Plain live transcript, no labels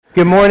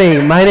Good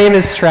morning. My name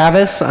is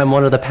Travis. I'm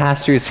one of the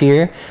pastors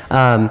here.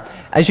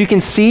 As you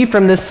can see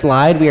from this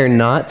slide, we are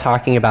not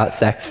talking about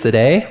sex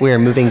today. We are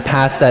moving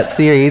past that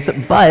series.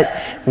 But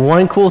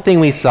one cool thing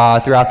we saw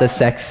throughout the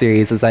sex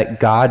series is that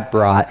God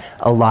brought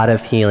a lot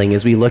of healing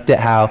as we looked at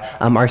how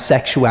our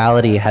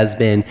sexuality has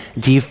been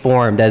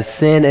deformed, as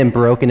sin and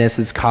brokenness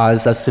has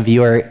caused us to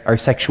view our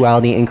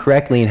sexuality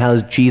incorrectly, and how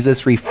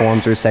Jesus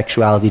reforms our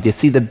sexuality to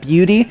see the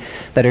beauty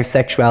that our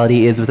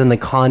sexuality is within the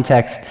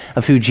context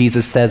of who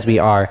Jesus says we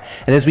are.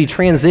 And as we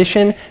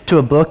transition to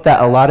a book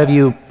that a lot of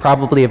you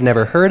probably have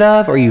never heard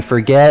of, or you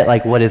forget,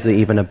 like, what is it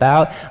even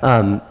about?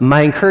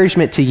 My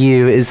encouragement to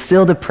you is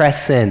still to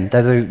press in,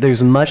 that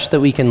there's much that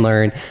we can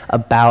learn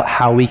about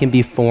how we can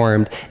be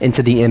formed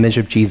into the image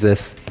of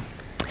Jesus.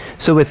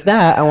 So with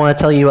that, I want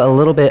to tell you a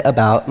little bit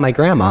about my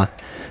grandma.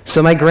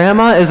 So my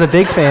grandma is a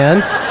big fan.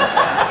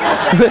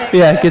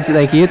 Yeah, good.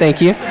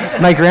 Thank you.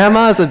 My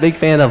grandma is a big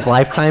fan of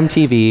Lifetime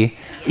TV,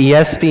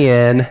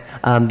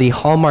 ESPN, the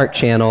Hallmark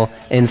Channel,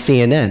 and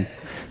CNN.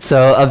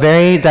 So a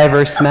very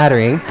diverse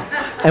smattering.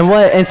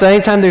 And so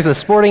anytime there's a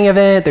sporting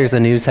event, there's a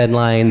news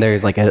headline,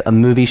 there's like a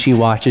movie she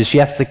watches, she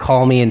has to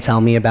call me and tell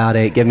me about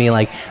it, give me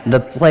like the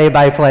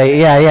play-by-play.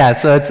 Yeah,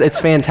 so it's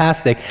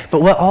fantastic.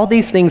 But what all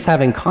these things have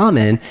in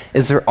common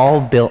is they're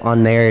all built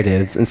on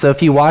narratives. And so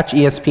if you watch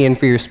ESPN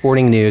for your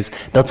sporting news,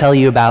 they'll tell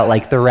you about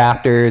like the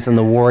Raptors and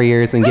the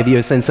Warriors and give you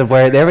a sense of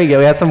where, there we go,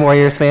 we have some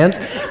Warriors fans.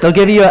 They'll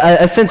give you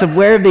a sense of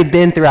where have they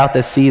been throughout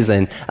the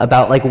season,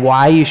 about like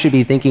why you should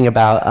be thinking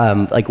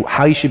about, like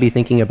how you should be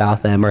thinking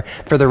about them. Or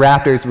for the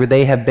Raptors, where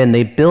they have been,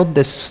 they build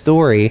this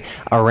story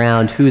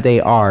around who they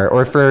are.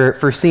 Or for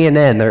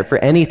CNN or for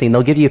anything,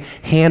 they'll give you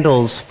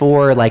handles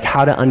for like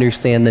how to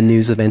understand the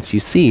news events you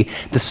see.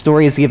 The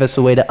stories give us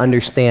a way to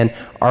understand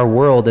our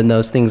world and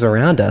those things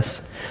around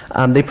us.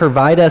 They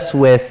provide us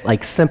with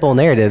like simple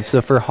narratives.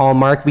 So for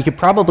Hallmark, we could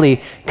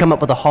probably come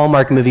up with a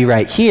Hallmark movie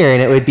right here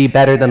and it would be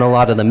better than a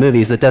lot of the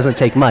movies. It doesn't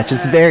take much.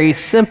 It's very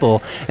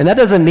simple. And that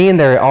doesn't mean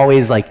they're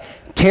always like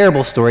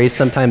terrible stories.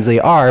 Sometimes they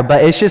are,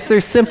 but it's just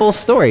they're simple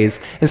stories.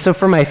 And so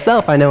for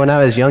myself, I know when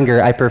I was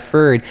younger, I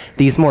preferred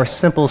these more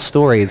simple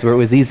stories where it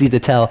was easy to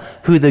tell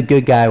who the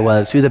good guy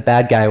was, who the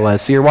bad guy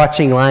was. So you're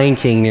watching Lion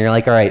King and you're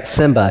like, all right,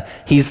 Simba,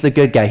 he's the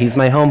good guy, he's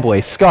my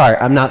homeboy. Scar,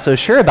 I'm not so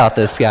sure about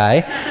this guy.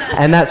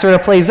 And that sort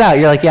of plays out.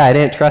 You're like, yeah, I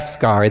didn't trust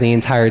Scar the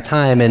entire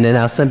time. And then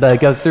now Simba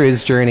goes through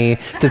his journey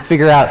to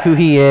figure out who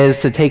he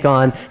is, to take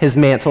on his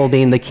mantle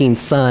being the king's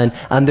son.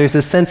 There's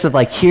a sense of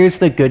like, here's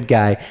the good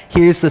guy,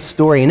 here's the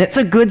story. And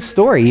it's a good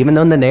story, even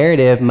though the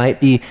narrative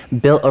might be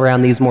built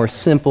around these more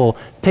simple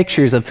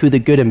pictures of who the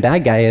good and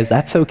bad guy is.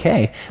 That's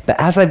okay. But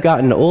as I've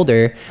gotten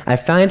older, I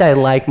find I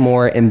like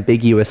more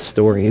ambiguous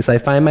stories. I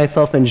find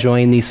myself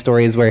enjoying these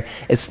stories where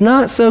it's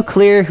not so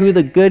clear who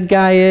the good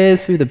guy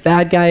is, who the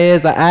bad guy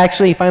is. I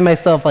actually find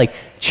myself like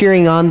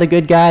cheering on the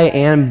good guy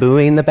and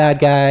booing the bad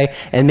guy,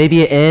 and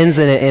maybe it ends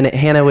and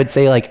Hannah would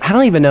say like, I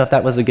don't even know if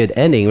that was a good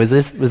ending. Was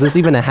this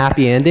even a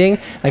happy ending?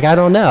 Like, I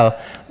don't know.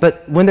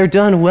 But when they're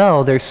done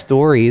well, they're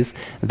stories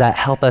that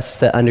help us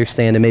to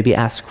understand and maybe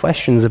ask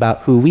questions about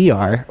who we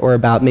are, or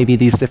about maybe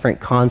these different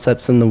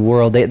concepts in the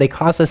world. They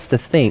cause us to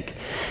think.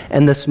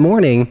 And this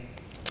morning,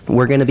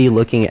 we're going to be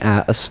looking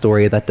at a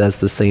story that does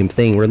the same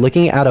thing. We're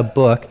looking at a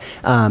book,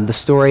 the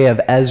story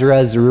of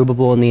Ezra,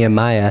 Zerubbabel, and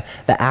Nehemiah,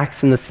 that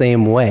acts in the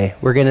same way.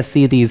 We're going to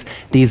see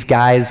these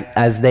guys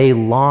as they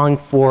long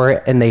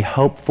for and they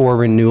hope for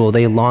renewal.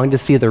 They long to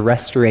see the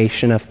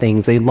restoration of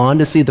things. They long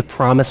to see the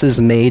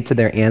promises made to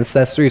their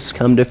ancestors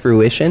come to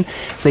fruition.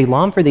 So they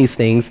long for these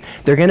things.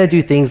 They're going to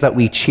do things that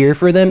we cheer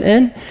for them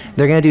in.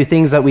 They're going to do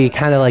things that we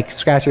kind of like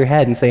scratch our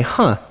head and say,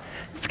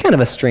 it's kind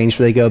of a strange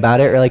way they go about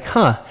it. Or like,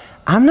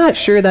 I'm not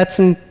sure that's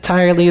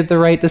entirely the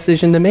right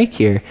decision to make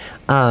here.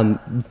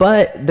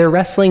 But they're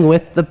wrestling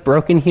with the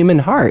broken human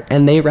heart,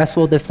 and they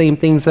wrestle with the same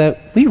things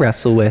that we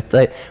wrestle with.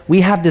 That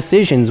we have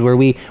decisions where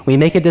we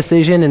make a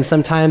decision, and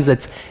sometimes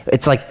it's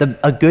like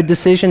a good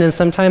decision, and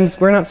sometimes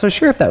we're not so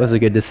sure if that was a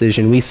good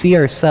decision. We see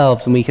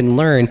ourselves, and we can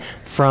learn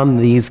from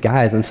these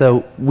guys. And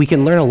so we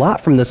can learn a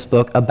lot from this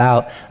book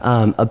about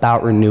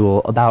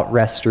renewal, about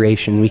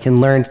restoration. We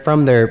can learn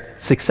from their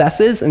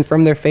successes and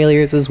from their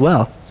failures as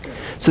well.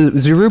 So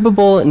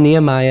Zerubbabel,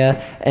 Nehemiah,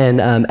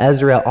 and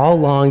Ezra all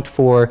longed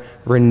for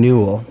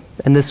renewal.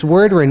 And this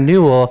word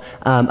renewal,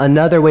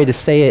 another way to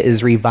say it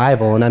is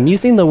revival. And I'm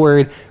using the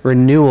word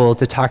renewal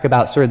to talk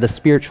about sort of the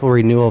spiritual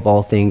renewal of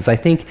all things. I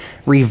think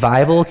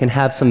revival can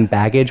have some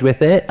baggage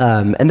with it.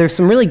 And there's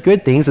some really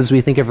good things as we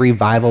think of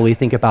revival. We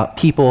think about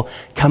people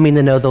coming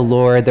to know the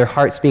Lord, their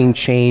hearts being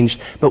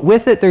changed. But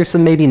with it, there's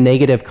some maybe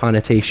negative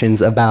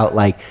connotations about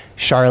like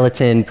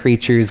charlatan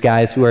preachers,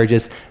 guys who are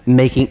just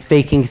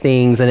faking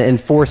things and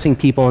forcing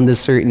people into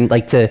certain,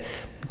 like to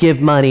give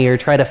money or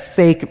try to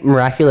fake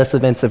miraculous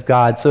events of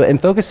God. So in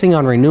focusing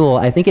on renewal,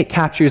 I think it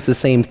captures the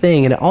same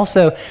thing, and it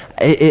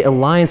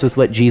aligns with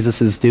what Jesus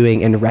is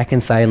doing in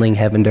reconciling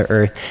heaven to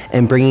earth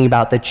and bringing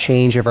about the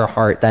change of our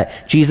heart,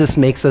 that Jesus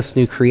makes us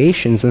new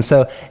creations. And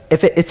so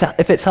if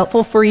it's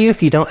helpful for you,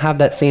 if you don't have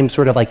that same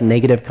sort of like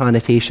negative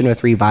connotation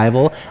with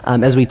revival,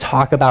 as we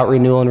talk about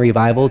renewal and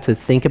revival, to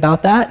think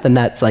about that, then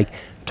that's like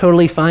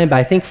totally fine. But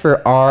I think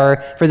for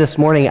this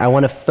morning, I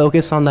want to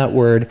focus on that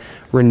word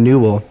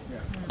renewal.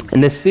 In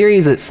this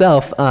series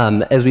itself,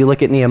 as we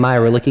look at Nehemiah,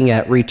 we're looking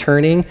at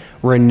returning,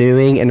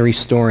 renewing, and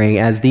restoring.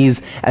 As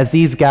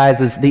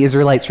the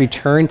Israelites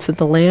returned to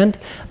the land,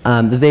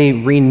 they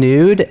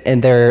renewed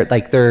and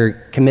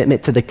their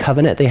commitment to the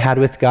covenant they had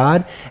with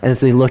God. And as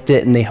they looked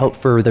at and they hoped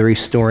for the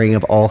restoring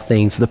of all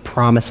things, the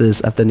promises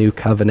of the new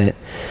covenant.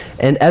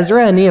 And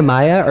Ezra and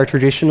Nehemiah are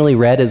traditionally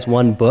read as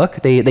one book.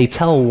 They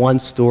tell one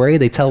story,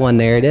 they tell one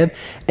narrative.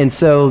 And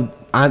so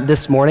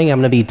this morning, I'm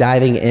going to be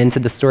diving into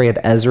the story of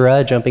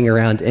Ezra, jumping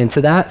around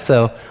into that.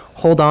 So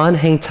hold on,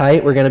 hang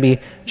tight. We're going to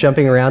be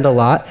jumping around a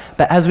lot.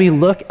 But as we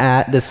look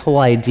at this whole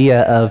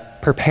idea of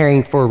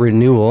preparing for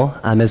renewal,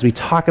 as we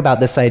talk about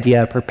this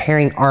idea of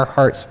preparing our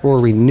hearts for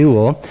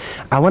renewal,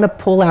 I want to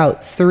pull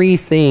out 3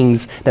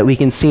 things that we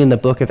can see in the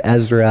book of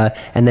Ezra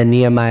and then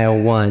Nehemiah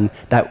 1,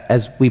 that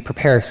as we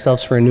prepare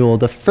ourselves for renewal.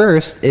 The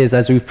first is,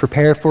 as we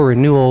prepare for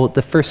renewal,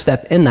 the first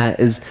step in that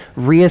is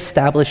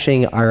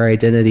reestablishing our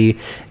identity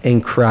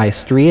in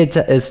Christ,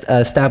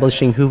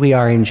 reestablishing who we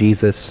are in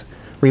Jesus,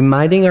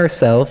 reminding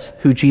ourselves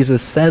who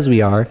Jesus says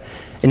we are,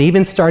 and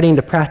even starting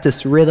to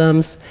practice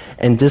rhythms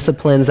and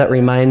disciplines that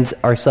remind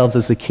ourselves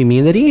as a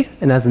community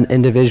and as an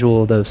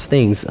individual of those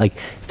things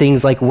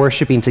like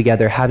worshiping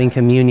together, having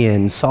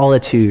communion,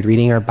 solitude,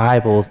 reading our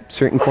Bible,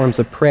 certain forms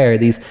of prayer,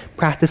 these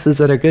practices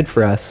that are good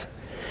for us.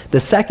 The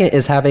second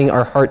is having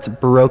our hearts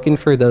broken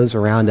for those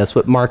around us,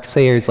 what Mark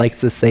Sayers likes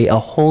to say, a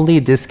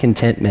holy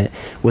discontentment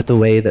with the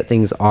way that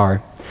things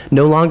are.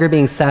 No longer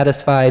being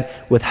satisfied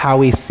with how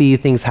we see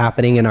things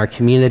happening in our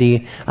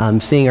community,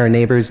 seeing our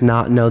neighbors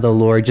not know the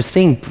Lord, just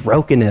seeing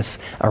brokenness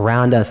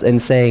around us and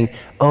saying,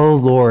 oh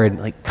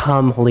Lord,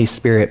 come Holy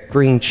Spirit,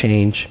 bring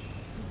change.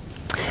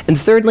 And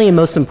thirdly, and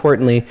most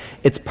importantly,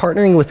 it's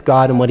partnering with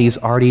God in what he's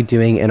already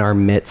doing in our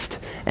midst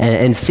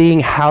and seeing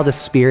how the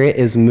Spirit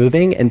is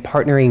moving and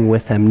partnering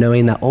with him,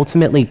 knowing that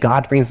ultimately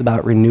God brings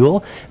about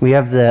renewal. We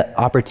have the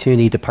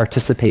opportunity to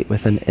participate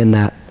with him in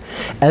that.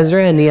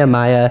 Ezra and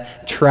Nehemiah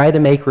try to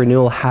make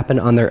renewal happen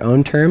on their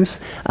own terms.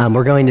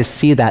 We're going to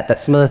see that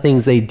some of the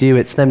things they do,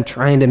 it's them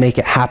trying to make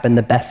it happen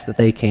the best that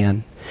they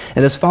can.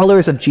 And as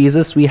followers of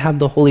Jesus, we have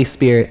the Holy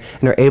Spirit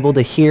and are able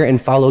to hear and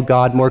follow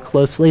God more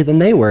closely than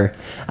they were.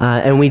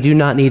 And we do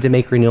not need to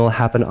make renewal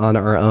happen on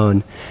our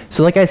own.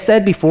 So like I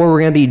said before,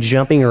 we're going to be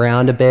jumping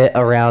around a bit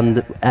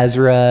around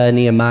Ezra,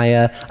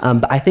 Nehemiah.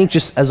 But I think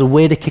just as a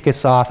way to kick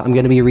us off, I'm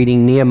going to be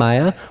reading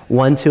Nehemiah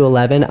 1 to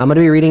 11. I'm going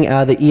to be reading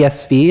out of the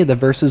ESV. The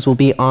verses will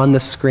be on the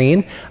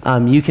screen.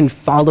 You can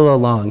follow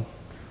along.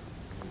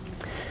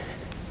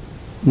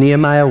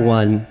 Nehemiah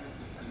 1.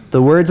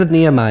 The words of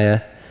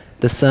Nehemiah,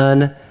 the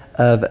son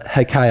of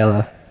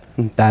Hakaliah.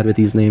 I'm bad with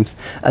these names.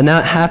 And now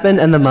it happened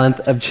in the month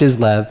of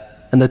Chislev,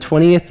 in the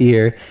 20th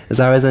year, as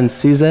I was in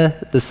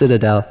Susa, the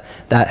citadel,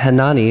 that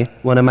Hanani,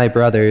 one of my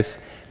brothers,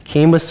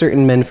 came with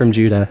certain men from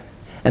Judah.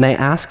 And I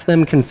asked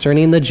them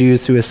concerning the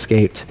Jews who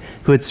escaped,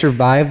 who had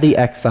survived the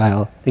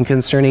exile, and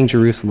concerning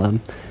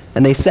Jerusalem.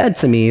 And they said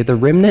to me, the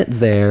remnant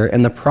there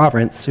in the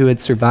province who had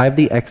survived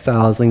the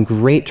exile is in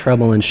great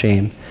trouble and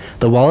shame.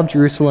 The wall of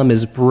Jerusalem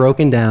is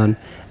broken down,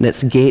 and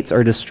its gates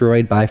are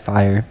destroyed by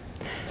fire.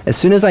 As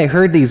soon as I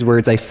heard these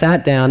words, I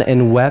sat down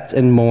and wept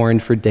and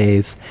mourned for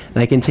days. And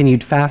I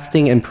continued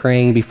fasting and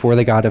praying before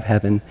the God of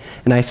heaven.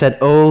 And I said,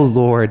 O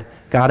Lord,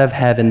 God of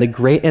heaven, the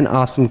great and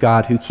awesome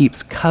God who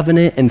keeps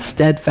covenant and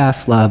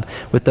steadfast love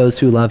with those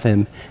who love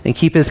him and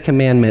keep his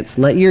commandments,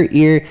 let your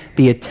ear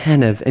be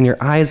attentive and your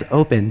eyes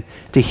open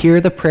to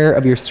hear the prayer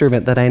of your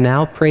servant that I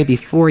now pray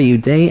before you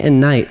day and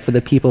night for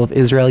the people of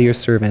Israel, your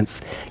servants,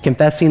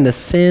 confessing the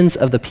sins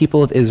of the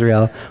people of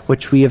Israel,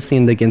 which we have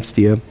sinned against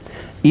you.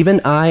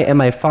 Even I and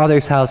my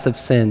father's house have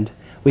sinned.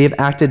 We have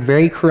acted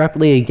very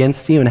corruptly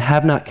against you and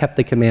have not kept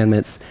the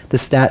commandments, the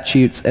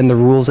statutes, and the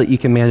rules that you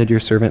commanded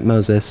your servant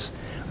Moses.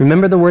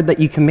 Remember the word that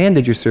you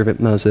commanded your servant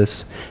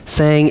Moses,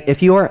 saying,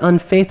 if you are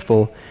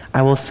unfaithful,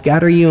 I will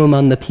scatter you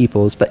among the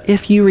peoples. But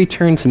if you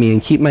return to me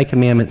and keep my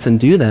commandments and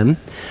do them,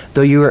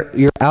 though your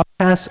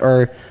outcasts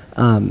are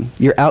in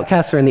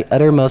the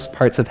uttermost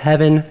parts of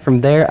heaven,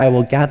 from there I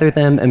will gather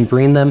them and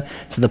bring them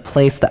to the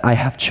place that I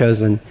have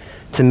chosen,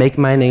 to make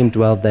my name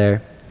dwell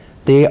there.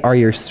 They are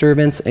your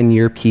servants and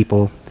your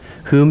people,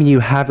 whom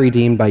you have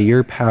redeemed by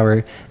your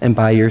power and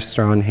by your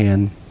strong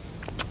hand.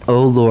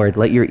 O Lord,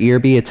 let your ear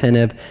be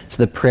attentive to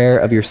the prayer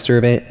of your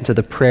servant, to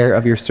the prayer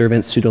of your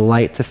servants who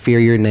delight to fear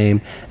your name,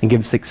 and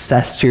give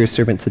success to your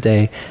servant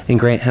today, and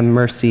grant him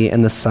mercy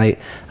in the sight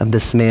of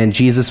this man.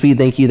 Jesus, we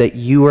thank you that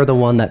you are the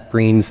one that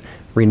brings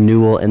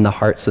renewal in the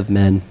hearts of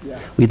men.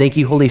 We thank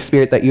you, Holy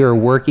Spirit, that you are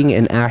working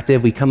and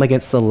active. We come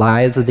against the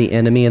lies of the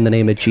enemy in the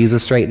name of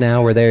Jesus right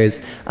now, where there is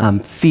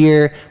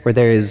fear, where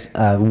there is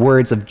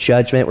words of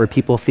judgment, where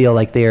people feel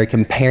like they are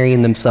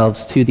comparing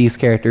themselves to these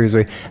characters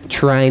or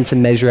trying to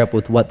measure up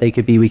with what they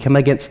could be. We come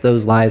against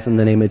those lies in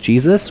the name of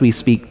Jesus. We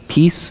speak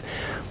peace.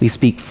 We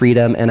speak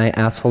freedom, and I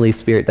ask, Holy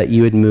Spirit, that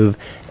you would move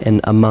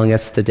in among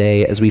us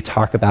today as we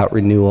talk about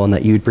renewal, and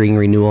that you would bring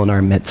renewal in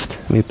our midst.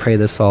 We pray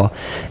this all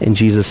in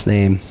Jesus'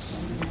 name.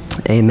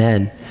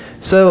 Amen.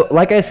 So,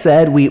 like I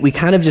said, we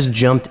kind of just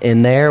jumped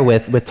in there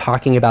with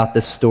talking about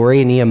this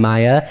story.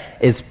 Nehemiah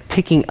is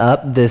picking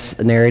up this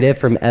narrative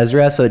from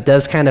Ezra, so it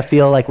does kind of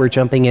feel like we're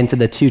jumping into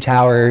the Two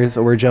Towers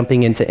or we're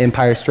jumping into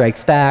Empire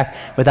Strikes Back.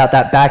 Without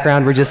that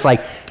background, we're just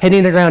like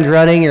hitting the ground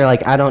running. You're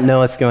like, I don't know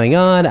what's going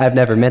on. I've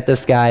never met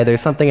this guy.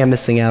 There's something I'm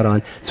missing out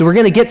on. So we're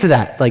going to get to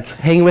that. Like,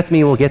 hang with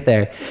me, we'll get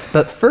there.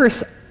 But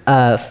first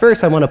I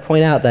want to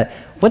point out that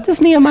what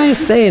does Nehemiah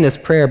say in his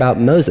prayer about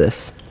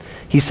Moses?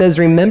 He says,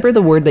 remember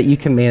the word that you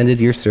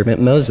commanded your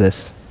servant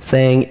Moses,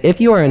 saying,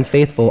 if you are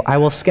unfaithful, I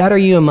will scatter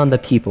you among the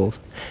peoples.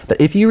 But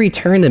if you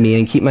return to me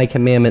and keep my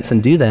commandments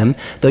and do them,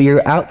 though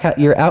your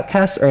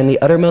outcasts are in the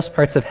uttermost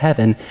parts of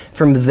heaven,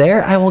 from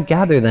there I will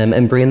gather them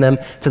and bring them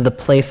to the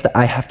place that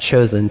I have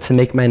chosen to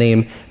make my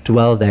name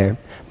dwell there.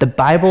 The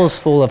Bible is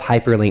full of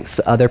hyperlinks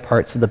to other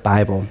parts of the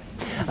Bible.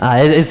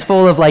 It's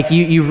full of like,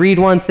 you read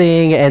one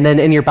thing, and then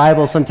in your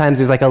Bible sometimes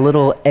there's like a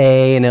little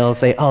A, and it'll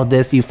say, oh,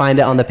 this, you find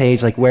it on the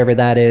page, like wherever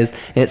that is,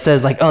 and it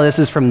says like, oh, this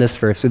is from this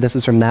verse, or this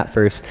is from that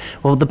verse.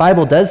 Well, the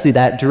Bible does do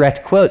that,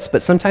 direct quotes,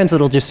 but sometimes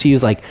it'll just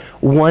use like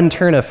one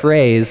turn of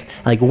phrase,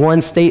 like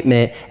one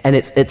statement, and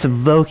it's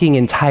evoking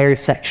entire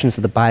sections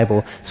of the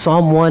Bible.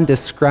 Psalm 1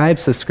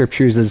 describes the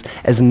scriptures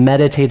as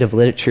meditative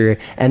literature,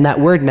 and that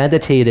word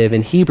meditative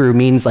in Hebrew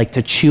means like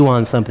to chew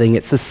on something.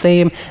 It's the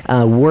same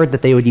word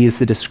that they would use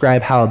to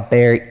describe how a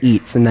bear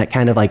eats, and that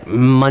kind of like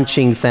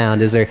munching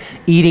sound as they're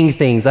eating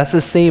things. That's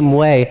the same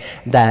way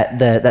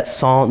that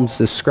Psalms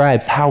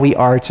describes how we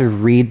are to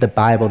read the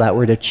Bible, that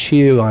we're to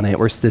chew on it,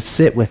 we're to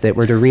sit with it,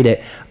 we're to read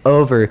it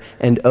over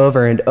and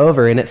over and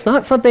over. And it's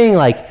not something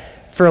like,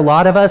 for a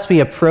lot of us, we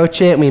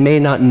approach it and we may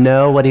not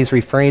know what he's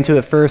referring to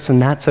at first,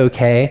 and that's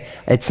okay.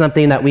 It's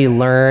something that we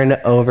learn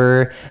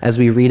over as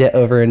we read it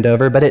over and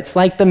over, but it's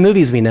like the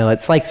movies we know.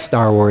 It's like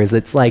Star Wars.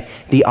 It's like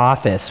The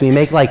Office. We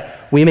make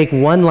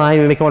one line,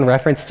 we make one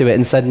reference to it,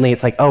 and suddenly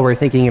it's like, oh, we're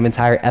thinking of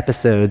entire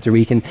episodes. Or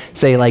we can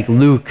say like,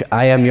 Luke,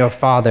 I am your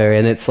father,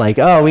 and it's like,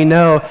 oh, we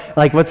know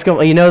like what's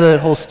going. You know the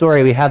whole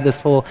story. We have this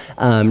whole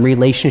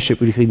relationship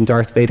between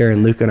Darth Vader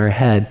and Luke in our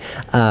head.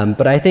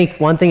 But I think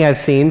one thing I've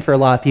seen for a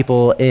lot of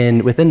people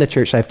within the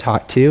church I've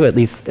talked to, at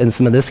least in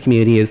some of this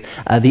community, is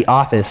The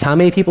Office. How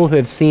many people who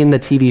have seen the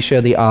TV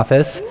show The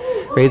Office?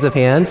 Raise of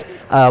hands.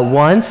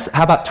 Once.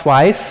 How about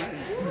twice?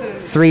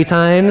 3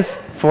 times?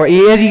 4.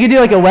 You could do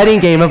like a wedding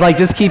game of like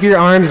just keep your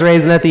arms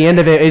raised, and at the end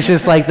of it, it's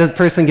just like this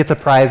person gets a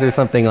prize or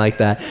something like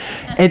that.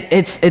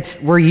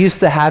 We're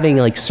used to having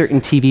like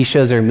certain TV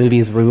shows or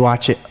movies where we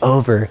watch it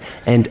over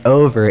and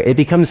over. It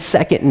becomes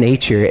second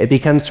nature. It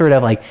becomes sort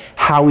of like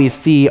how we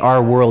see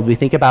our world. We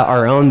think about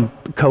our own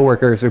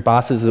coworkers or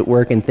bosses at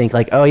work and think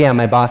like, oh yeah,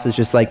 my boss is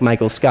just like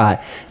Michael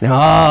Scott. And,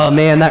 oh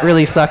man, that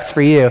really sucks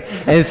for you.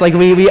 And it's like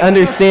we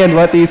understand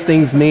what these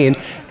things mean,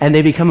 and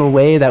they become a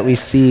way that we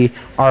see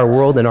our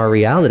world and our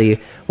reality.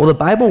 Well, the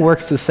Bible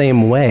works the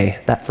same way,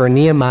 that for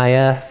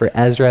Nehemiah, for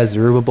Ezra,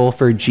 Zerubbabel,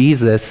 for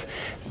Jesus,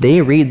 they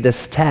read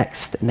this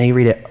text and they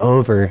read it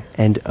over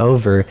and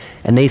over,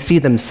 and they see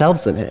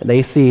themselves in it.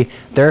 They see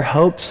their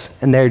hopes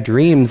and their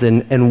dreams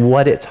and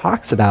what it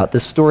talks about. The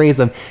stories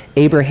of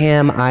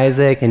Abraham,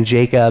 Isaac, and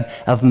Jacob,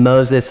 of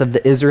Moses, of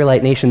the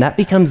Israelite nation, that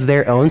becomes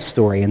their own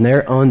story and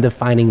their own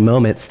defining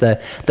moments. The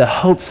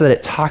hopes that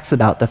it talks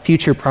about, the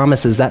future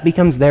promises, that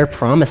becomes their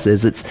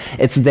promises.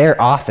 It's their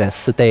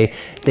office that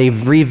they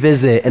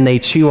revisit and they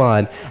chew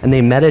on and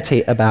they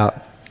meditate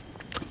about.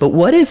 But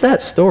what is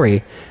that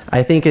story?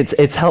 I think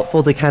it's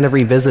helpful to kind of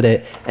revisit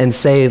it and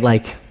say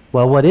like,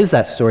 well, what is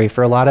that story?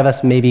 For a lot of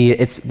us, maybe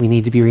we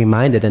need to be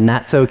reminded, and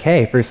that's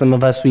okay. For some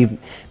of us, we've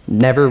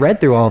never read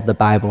through all of the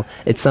Bible.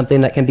 It's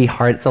something that can be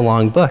hard. It's a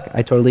long book.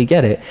 I totally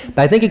get it.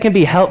 But I think it can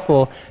be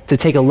helpful to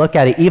take a look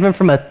at it, even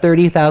from a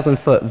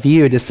 30,000-foot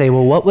view, to say,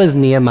 well, what was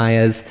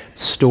Nehemiah's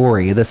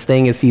story? This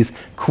thing is he's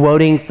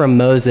quoting from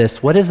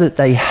Moses. What is it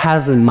that he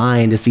has in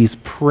mind as he's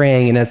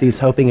praying and as he's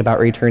hoping about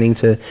returning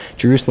to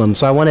Jerusalem?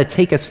 So I want to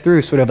take us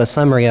through sort of a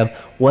summary of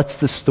what's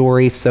the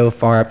story so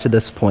far up to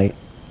this point.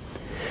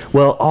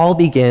 Well, it all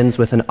begins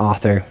with an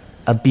author,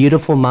 a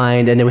beautiful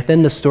mind, and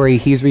within the story,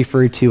 he's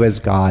referred to as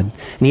God.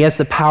 And he has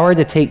the power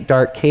to take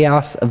dark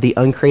chaos of the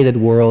uncreated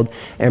world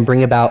and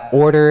bring about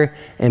order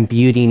and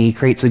beauty, and he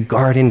creates a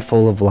garden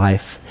full of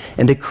life.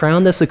 And to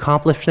crown this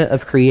accomplishment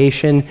of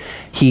creation,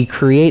 he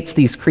creates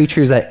these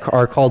creatures that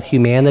are called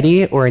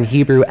humanity, or in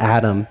Hebrew,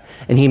 Adam.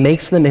 And he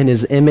makes them in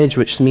his image,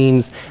 which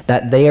means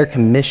that they are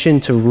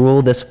commissioned to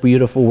rule this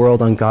beautiful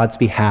world on God's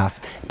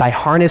behalf by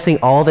harnessing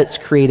all of its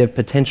creative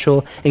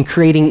potential and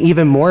creating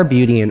even more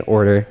beauty and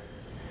order.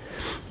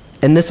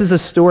 And this is a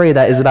story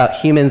that is about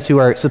humans who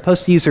are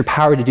supposed to use their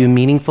power to do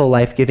meaningful,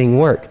 life-giving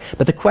work.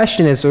 But the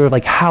question is sort of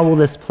like, how will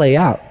this play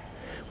out?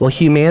 Well,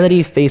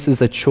 humanity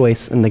faces a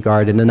choice in the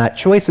garden, and that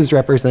choice is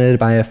represented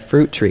by a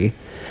fruit tree.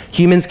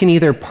 Humans can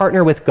either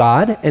partner with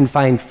God and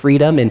find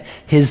freedom in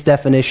his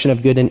definition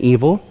of good and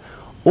evil,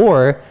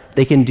 or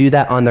they can do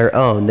that on their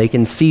own. They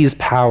can seize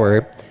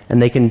power,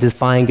 and they can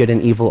define good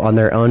and evil on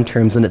their own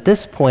terms. And at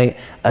this point,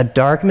 a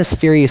dark,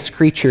 mysterious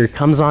creature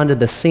comes onto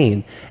the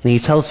scene, and he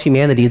tells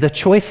humanity, the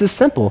choice is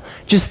simple.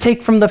 Just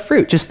take from the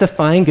fruit. Just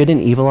define good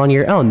and evil on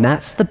your own.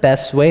 That's the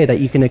best way that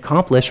you can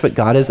accomplish what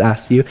God has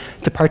asked you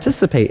to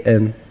participate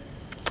in.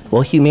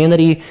 Well,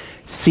 humanity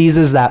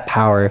seizes that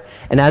power,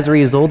 and as a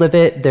result of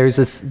it, there's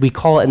this, we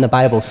call it in the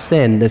Bible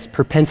sin, this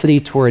propensity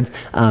towards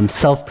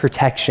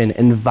self-protection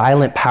and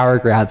violent power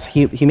grabs.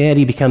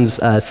 Humanity becomes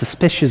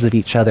suspicious of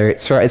each other. It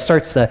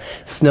starts to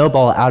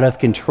snowball out of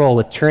control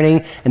with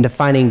turning and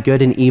defining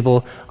good and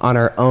evil on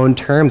our own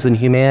terms, and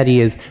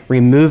humanity is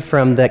removed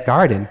from that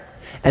garden.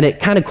 And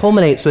it kind of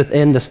culminates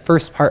within this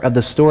first part of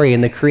the story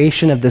in the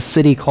creation of the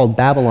city called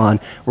Babylon,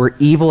 where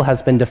evil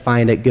has been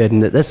defined at good.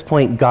 And at this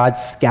point, God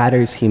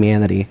scatters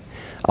humanity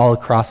all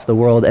across the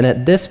world. And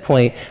at this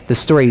point, the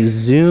story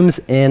zooms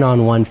in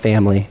on one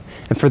family.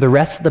 And for the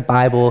rest of the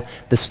Bible,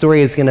 the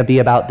story is going to be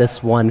about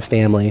this one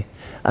family,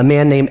 a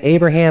man named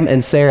Abraham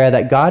and Sarah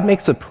that God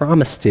makes a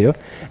promise to.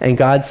 And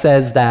God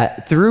says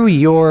that through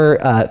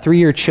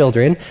your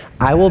children,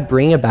 I will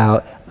bring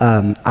about,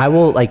 I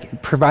will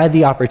provide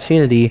the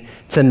opportunity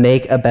to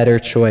make a better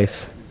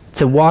choice,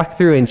 to walk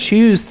through and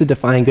choose to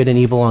define good and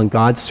evil on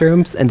God's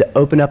terms, and to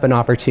open up an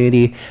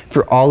opportunity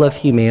for all of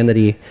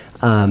humanity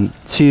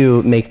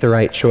to make the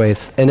right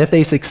choice. And if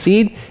they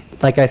succeed,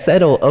 like I said,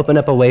 it'll open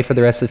up a way for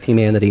the rest of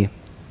humanity.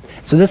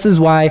 So this is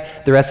why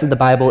the rest of the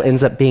Bible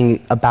ends up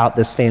being about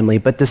this family.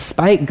 But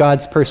despite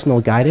God's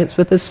personal guidance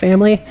with this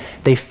family,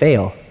 they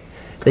fail.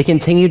 They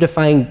continue to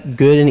define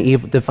good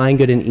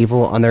and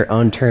evil on their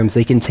own terms.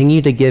 They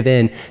continue to give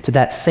in to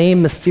that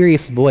same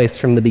mysterious voice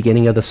from the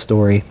beginning of the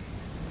story.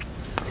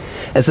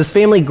 As this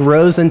family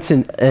grows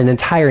into an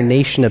entire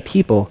nation of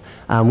people,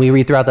 we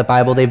read throughout the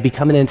Bible, they've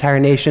become an entire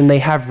nation. They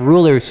have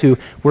rulers who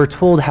we're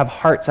told have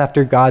hearts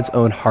after God's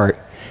own heart.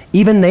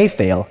 Even they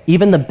fail.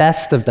 Even the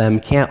best of them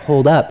can't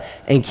hold up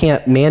and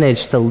can't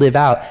manage to live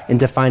out in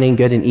defining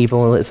good and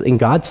evil in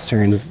God's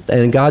terms,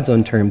 in God's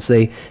own terms.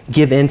 They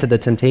give in to the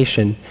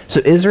temptation. So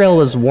Israel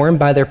was warned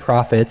by their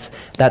prophets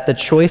that the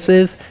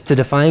choices to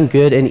define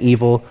good and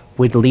evil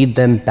would lead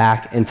them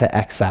back into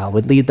exile,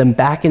 would lead them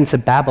back into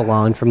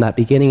Babylon from that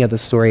beginning of the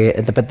story,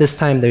 but this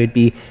time they would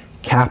be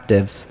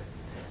captives.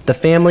 The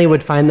family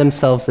would find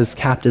themselves as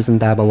captives in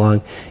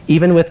Babylon.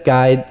 Even with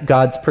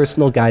God's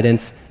personal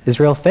guidance,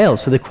 Israel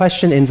fails. So the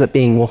question ends up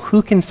being, well,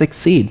 who can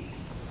succeed?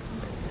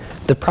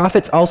 The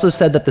prophets also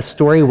said that the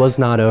story was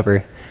not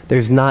over.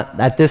 There's not,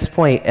 at this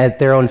point, at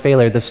their own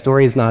failure, the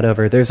story is not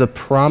over. There's a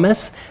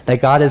promise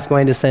that God is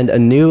going to send a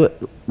new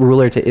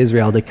ruler to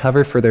Israel to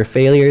cover for their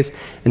failures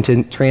and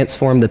to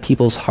transform the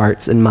people's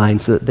hearts and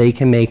minds so that they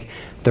can make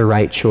the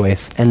right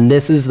choice. And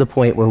this is the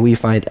point where we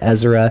find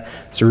Ezra,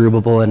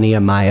 Zerubbabel, and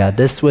Nehemiah.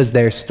 This was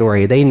their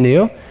story. They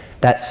knew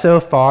that so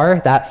far,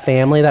 that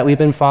family that we've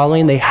been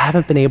following, they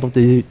haven't been able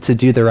to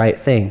do the right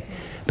thing.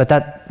 But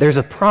that there's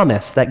a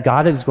promise that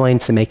God is going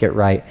to make it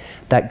right,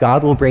 that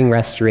God will bring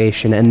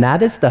restoration. And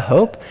that is the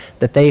hope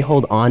that they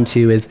hold on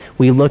to as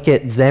we look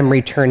at them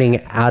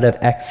returning out of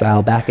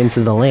exile back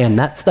into the land.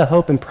 That's the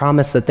hope and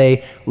promise that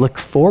they look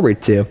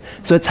forward to.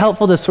 So it's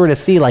helpful to sort of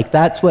see,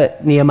 that's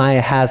what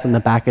Nehemiah has in the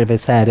back of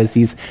his head as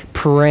he's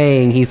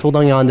praying. He's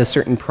holding on to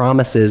certain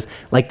promises,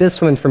 like this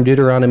one from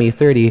Deuteronomy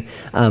 30,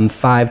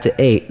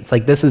 5-8. It's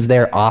like this is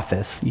their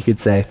office, you could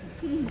say.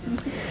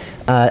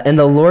 And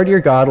the Lord your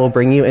God will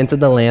bring you into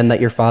the land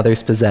that your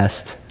fathers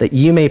possessed, that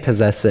you may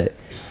possess it.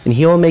 And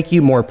he will make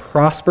you more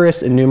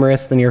prosperous and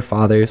numerous than your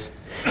fathers.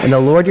 And the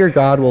Lord your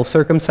God will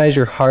circumcise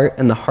your heart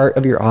and the heart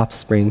of your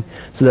offspring,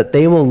 so that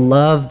they will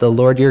love the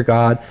Lord your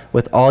God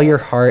with all your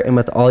heart and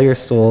with all your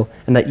soul,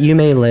 and that you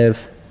may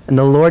live. And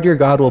the Lord your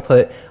God will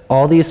put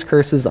all these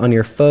curses on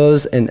your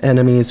foes and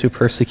enemies who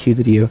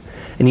persecuted you.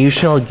 And you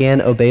shall again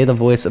obey the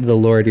voice of the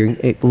Lord, your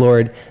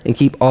Lord, and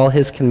keep all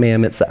his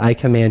commandments that I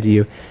command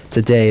you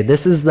today.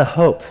 This is the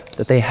hope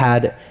that they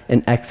had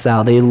in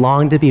exile. They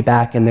longed to be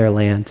back in their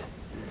land.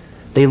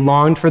 They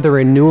longed for the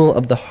renewal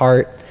of the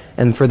heart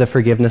and for the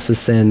forgiveness of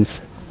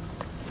sins.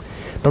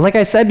 But like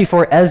I said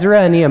before,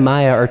 Ezra and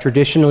Nehemiah are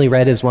traditionally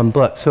read as one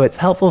book, so it's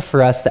helpful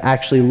for us to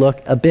actually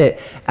look a bit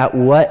at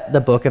what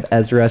the book of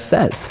Ezra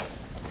says.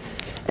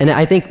 And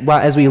I think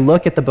as we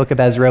look at the book of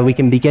Ezra, we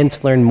can begin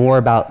to learn more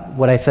about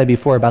what I said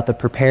before about the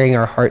preparing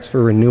our hearts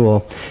for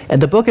renewal.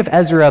 And the book of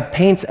Ezra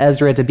paints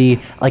Ezra to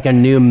be like a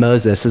new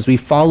Moses. As we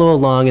follow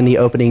along in the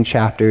opening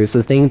chapters,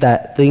 things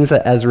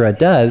that Ezra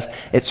does,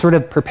 it sort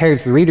of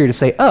prepares the reader to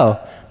say, oh,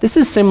 this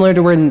is similar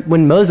to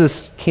when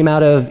Moses came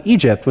out of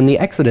Egypt, when the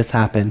Exodus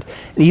happened.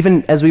 And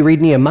even as we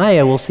read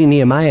Nehemiah, we'll see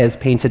Nehemiah is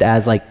painted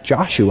as like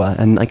Joshua,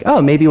 and like,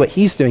 oh, maybe what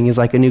he's doing is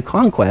like a new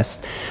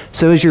conquest.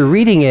 So as you're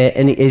reading it,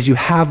 and as you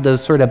have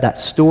those sort of that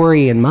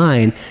story in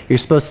mind, you're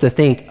supposed to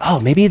think, oh,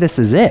 maybe this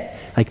is it.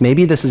 Like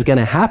maybe this is going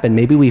to happen.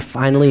 Maybe we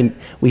finally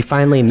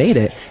made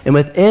it. And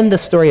within the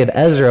story of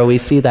Ezra, we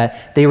see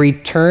that they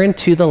return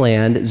to the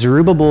land.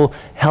 Zerubbabel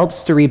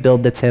helps to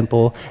rebuild the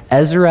temple.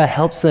 Ezra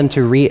helps them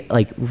to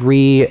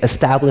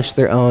re-establish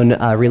their own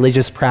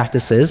religious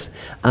practices.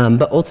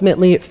 But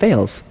ultimately it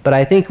fails. But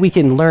I think we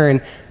can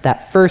learn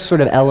that first sort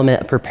of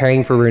element of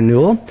preparing for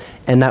renewal,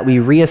 and that we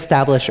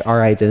reestablish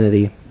our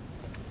identity.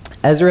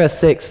 Ezra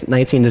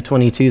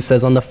 6:19-22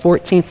 says, on the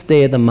 14th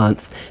day of the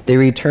month, the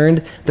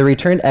returned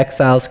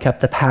exiles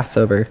kept the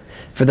Passover.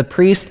 For the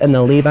priests and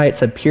the Levites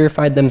had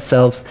purified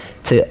themselves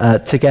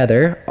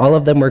together. All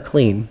of them were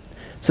clean.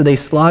 So they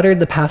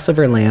slaughtered the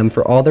Passover lamb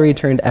for all the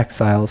returned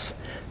exiles,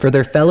 for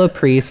their fellow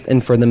priests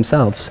and for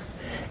themselves.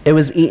 It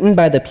was eaten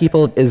by the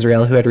people of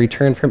Israel who had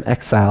returned from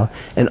exile,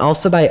 and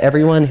also by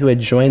everyone who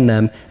had joined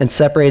them and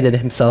separated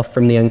himself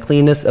from the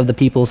uncleanness of the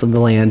peoples of the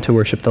land to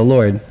worship the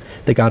Lord,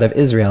 the God of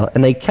Israel.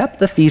 And they kept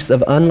the feast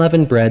of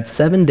unleavened bread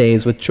 7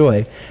 days with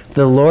joy. For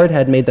the Lord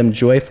had made them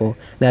joyful,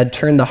 and had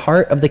turned the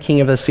heart of the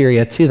king of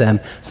Assyria to them,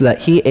 so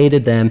that he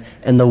aided them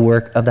in the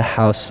work of the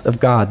house of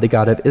God, the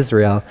God of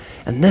Israel.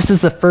 And this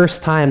is the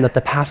first time that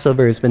the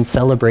Passover has been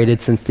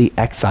celebrated since the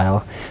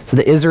exile. So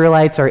the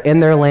Israelites are in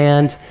their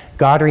land.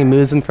 God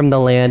removes them from the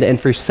land, and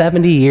for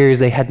 70 years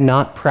they had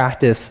not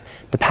practiced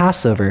the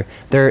Passover,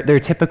 their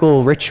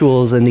typical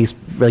rituals and these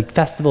like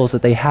festivals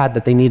that they had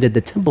that they needed the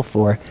temple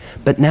for.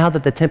 But now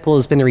that the temple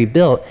has been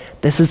rebuilt,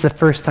 this is the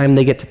first time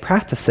they get to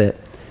practice it.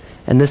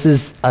 And this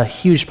is a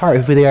huge part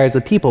of who they are as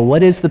a people.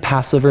 What is the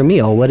Passover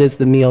meal? What is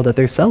the meal that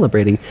they're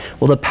celebrating?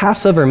 Well, the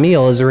Passover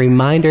meal is a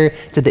reminder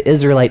to the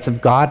Israelites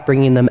of God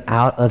bringing them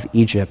out of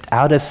Egypt,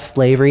 out of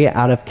slavery,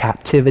 out of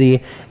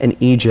captivity in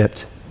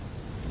Egypt,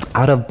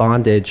 out of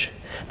bondage.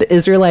 The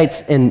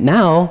Israelites, and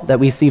now that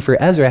we see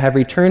for Ezra, have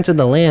returned to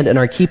the land and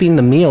are keeping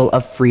the meal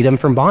of freedom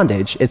from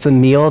bondage. It's a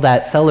meal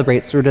that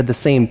celebrates sort of the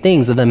same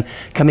things of them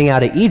coming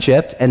out of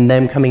Egypt and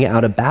them coming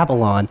out of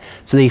Babylon.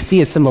 So they see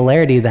a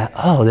similarity that,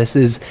 oh, this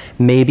is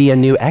maybe a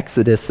new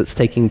Exodus that's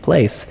taking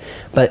place.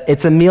 But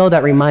it's a meal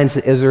that reminds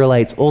the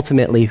Israelites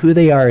ultimately who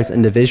they are as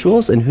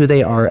individuals and who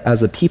they are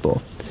as a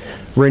people.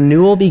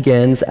 Renewal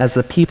begins as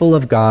the people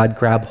of God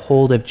grab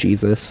hold of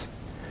Jesus.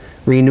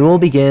 Renewal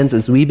begins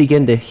as we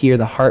begin to hear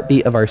the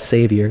heartbeat of our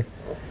Savior.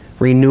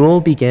 Renewal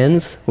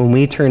begins when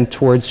we turn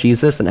towards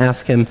Jesus and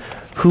ask him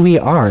who we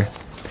are.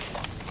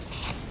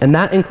 And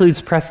that includes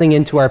pressing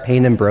into our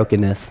pain and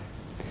brokenness,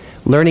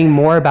 learning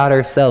more about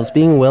ourselves,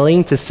 being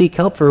willing to seek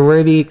help for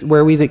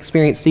where we've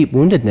experienced deep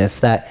woundedness,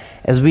 that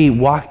as we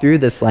walk through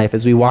this life,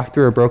 as we walk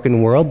through a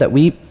broken world, that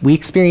we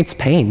experience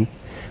pain.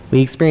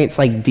 We experience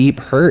like deep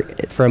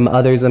hurt from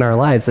others in our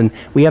lives, and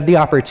we have the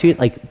opportunity,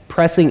 like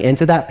pressing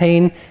into that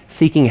pain,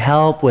 seeking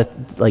help with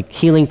like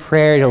healing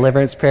prayer,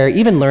 deliverance prayer,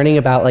 even learning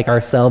about like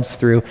ourselves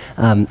through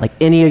like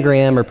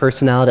Enneagram or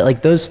personality.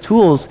 Like those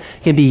tools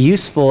can be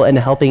useful in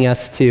helping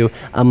us to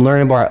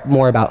learn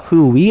more about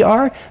who we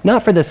are,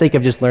 not for the sake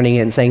of just learning it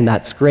and saying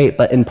that's great,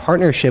 but in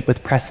partnership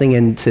with pressing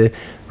into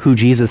who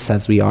Jesus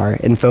says we are,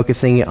 and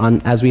focusing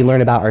on, as we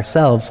learn about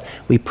ourselves,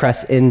 we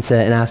press into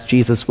and ask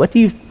Jesus,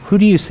 who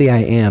do you say I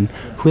am?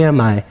 Who am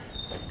I?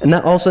 And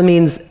that also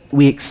means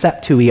we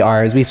accept who we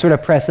are. As we sort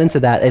of press into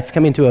that, it's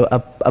coming to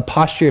a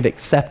posture of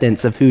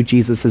acceptance of who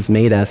Jesus has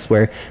made us,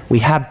 where we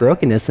have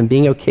brokenness and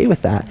being okay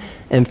with that.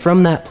 And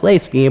from that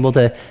place, being able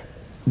to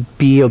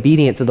be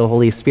obedient to the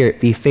Holy Spirit,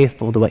 be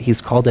faithful to what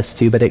he's called us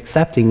to, but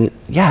accepting,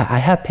 yeah, I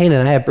have pain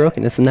and I have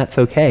brokenness, and that's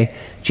okay.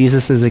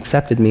 Jesus has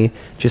accepted me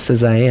just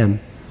as I am.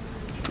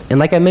 And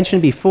like I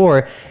mentioned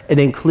before, it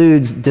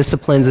includes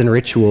disciplines and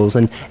rituals.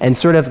 And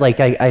sort of like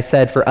I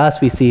said, for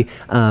us, we see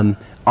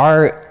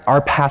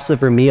our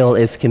Passover meal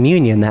is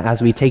communion, that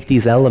as we take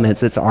these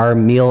elements, it's our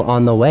meal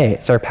on the way.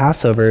 It's our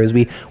Passover as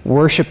we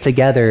worship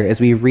together, as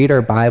we read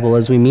our Bible,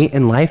 as we meet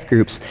in life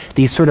groups.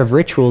 These sort of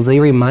rituals, they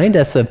remind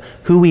us of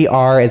who we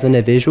are as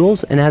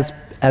individuals and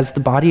as the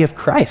body of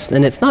Christ.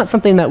 And it's not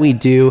something that we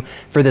do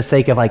for the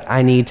sake of like,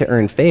 I need to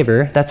earn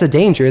favor. That's a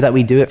danger, that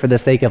we do it for the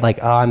sake of like,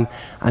 oh,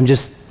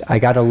 I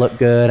got to look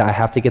good, I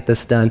have to get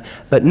this done.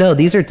 But no,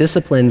 these are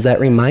disciplines that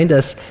remind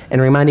us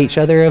and remind each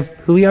other of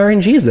who we are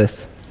in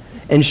Jesus.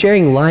 And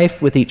sharing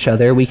life with each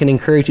other, we can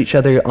encourage each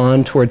other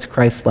on towards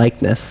Christ's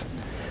likeness.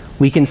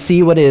 We can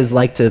see what it is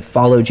like to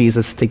follow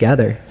Jesus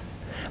together.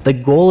 The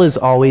goal is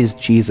always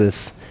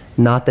Jesus,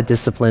 not the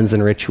disciplines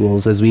and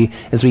rituals. As we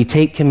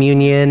take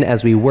communion,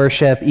 as we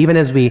worship, even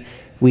as we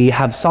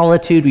have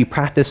solitude, we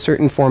practice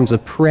certain forms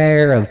of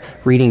prayer, of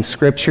reading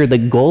scripture. The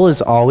goal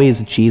is always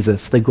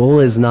Jesus. The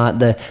goal is not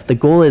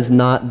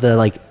the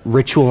like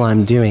ritual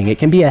I'm doing. It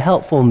can be a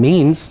helpful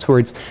means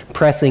towards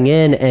pressing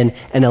in and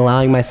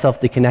allowing myself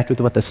to connect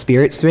with what the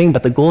Spirit's doing,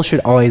 but the goal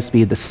should always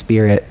be the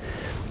Spirit.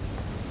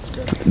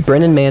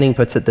 Brennan Manning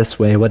puts it this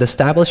way: what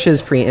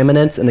establishes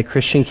preeminence in the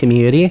Christian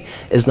community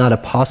is not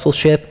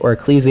apostleship or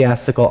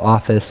ecclesiastical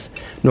office,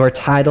 nor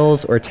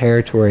titles or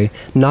territory,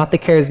 not the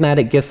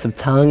charismatic gifts of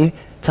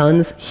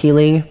tongues,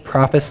 healing,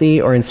 prophecy,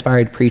 or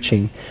inspired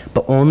preaching,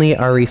 but only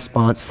our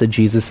response to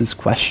Jesus'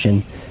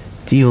 question,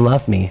 do you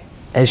love me?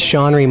 As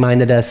Sean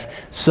reminded us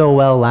so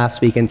well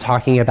last week in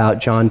talking about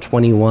John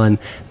 21,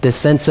 the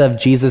sense of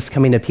Jesus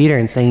coming to Peter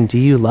and saying, do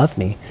you love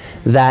me?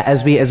 That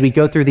as we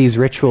go through these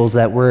rituals,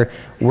 that we're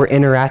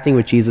interacting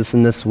with Jesus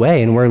in this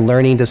way, and we're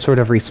learning to sort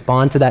of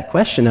respond to that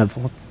question of,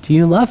 well, do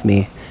you love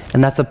me?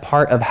 And that's a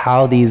part of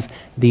how these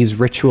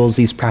rituals,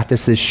 these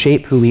practices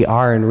shape who we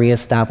are in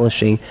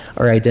reestablishing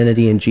our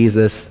identity in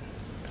Jesus.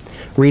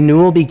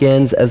 Renewal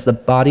begins as the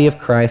body of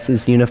Christ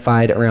is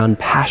unified around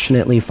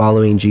passionately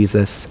following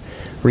Jesus.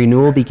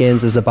 Renewal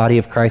begins as the body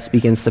of Christ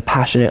begins to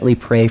passionately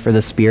pray for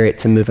the Spirit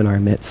to move in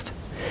our midst.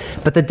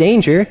 But the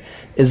danger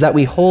is that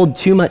we hold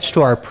too much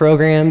to our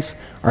programs,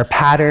 our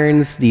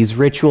patterns, these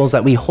rituals,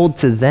 that we hold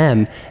to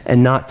them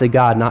and not to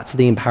God, not to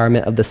the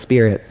empowerment of the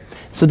Spirit.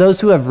 So those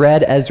who have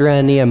read Ezra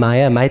and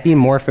Nehemiah might be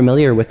more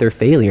familiar with their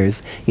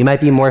failures. You might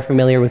be more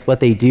familiar with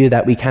what they do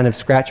that we kind of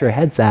scratch our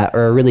heads at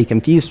or are really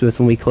confused with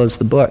when we close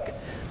the book.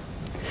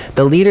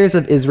 The leaders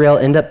of Israel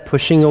end up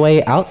pushing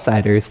away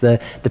outsiders, the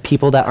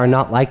people that are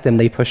not like them,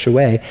 they push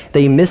away.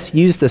 They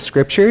misuse the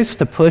scriptures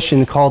to push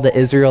and call the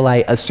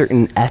Israelite a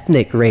certain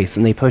ethnic race,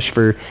 and they push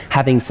for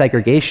having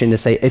segregation to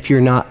say, if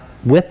you're not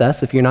with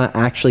us, if you're not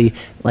actually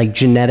like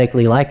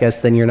genetically like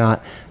us, then you're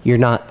not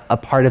a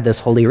part of this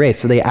holy race.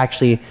 So they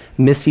actually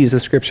misuse the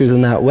scriptures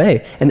in that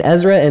way. And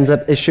Ezra ends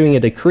up issuing a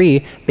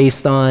decree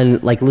based on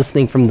like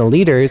listening from the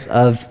leaders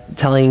of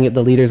telling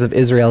the leaders of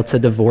Israel to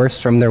divorce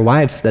from their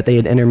wives that they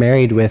had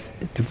intermarried with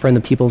from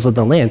the peoples of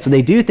the land. So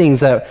they do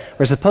things that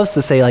we're supposed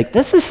to say like,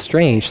 this is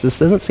strange. This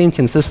doesn't seem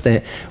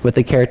consistent with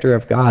the character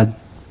of God.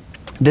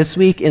 This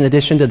week, in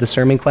addition to the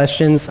sermon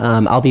questions,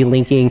 I'll be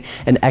linking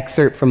an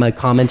excerpt from a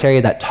commentary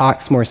that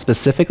talks more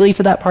specifically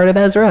to that part of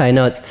Ezra. I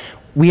know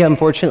we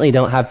unfortunately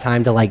don't have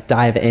time to like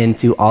dive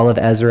into all of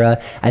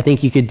Ezra. I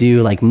think you could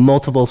do like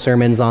multiple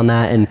sermons on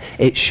that, and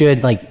it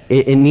should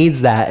it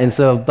needs that. And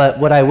so, but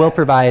what I will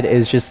provide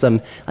is just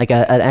some like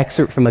an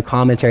excerpt from a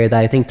commentary that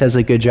I think does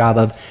a good job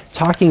of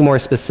talking more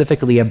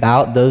specifically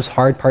about those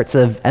hard parts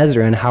of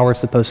Ezra and how we're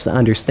supposed to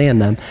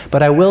understand them.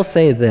 But I will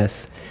say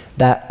this,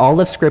 that all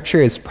of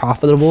Scripture is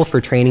profitable for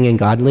training in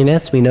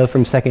godliness. We know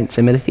from 2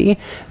 Timothy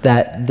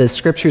that the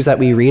Scriptures that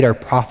we read are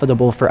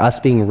profitable for us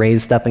being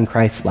raised up in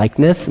Christ's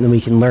likeness, and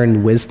we can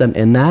learn wisdom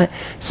in that.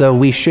 So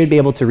we should be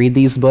able to read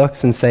these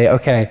books and say,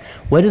 okay,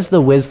 what is the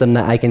wisdom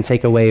that I can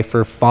take away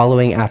for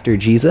following after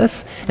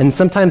Jesus? And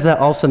sometimes that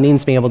also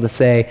means being able to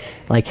say,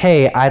 like,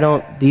 hey,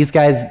 these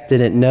guys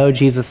didn't know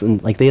Jesus,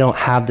 and like they don't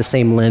have the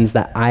same lens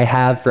that I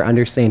have for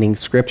understanding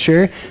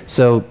Scripture,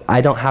 so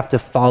I don't have to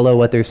follow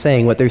what they're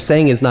saying. What they're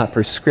saying is not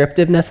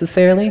prescriptive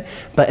necessarily,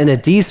 but in a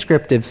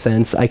descriptive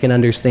sense, I can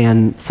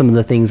understand some of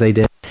the things they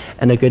did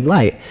in a good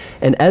light.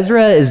 And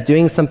Ezra is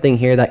doing something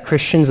here that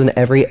Christians in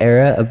every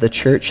era of the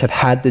church have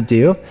had to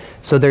do.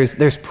 So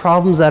there's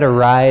problems that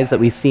arise that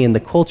we see in the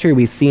culture,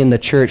 we see in the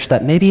church,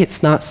 that maybe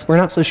we're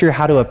not so sure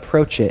how to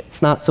approach it.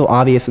 It's not so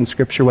obvious in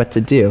Scripture what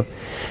to do.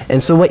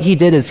 And so what he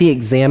did is he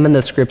examined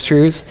the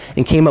Scriptures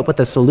and came up with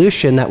a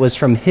solution that was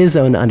from his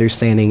own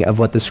understanding of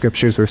what the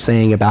Scriptures were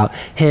saying about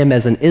him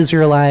as an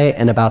Israelite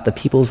and about the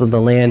peoples of the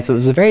land. So it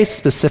was a very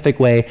specific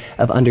way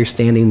of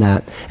understanding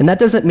that. And that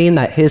doesn't mean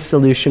that his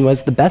solution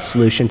was the best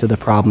solution to the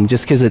problem.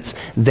 Just because it's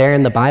there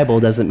in the Bible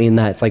doesn't mean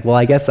that it's like, well,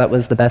 I guess that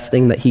was the best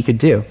thing that he could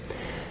do.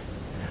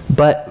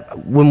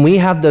 But when we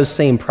have those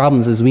same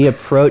problems, as we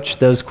approach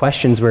those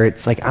questions where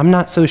it's like, I'm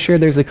not so sure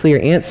there's a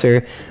clear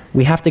answer,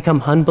 we have to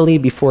come humbly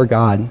before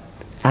God,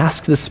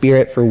 ask the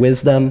Spirit for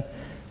wisdom,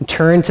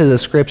 turn to the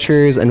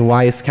Scriptures and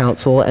wise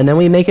counsel, and then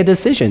we make a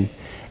decision.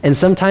 And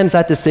sometimes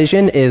that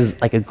decision is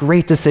like a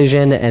great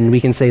decision, and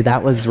we can say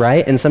that was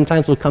right. And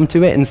sometimes we'll come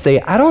to it and say,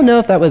 I don't know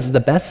if that was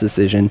the best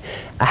decision.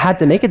 I had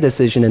to make a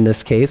decision in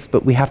this case,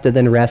 but we have to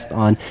then rest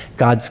on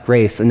God's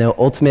grace and know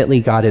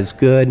ultimately God is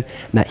good,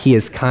 and that he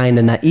is kind,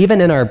 and that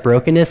even in our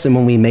brokenness and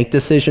when we make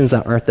decisions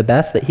that aren't the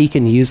best, that he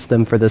can use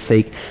them for the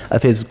sake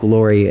of his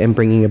glory and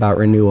bringing about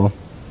renewal.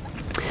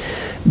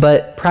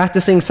 But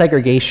practicing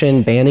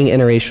segregation, banning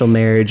interracial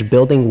marriage,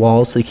 building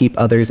walls to keep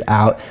others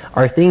out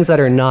are things that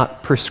are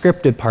not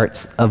prescriptive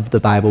parts of the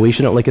Bible. We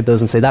shouldn't look at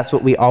those and say, that's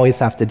what we always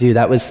have to do.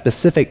 That was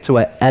specific to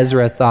what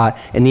Ezra thought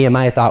and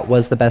Nehemiah thought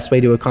was the best way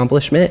to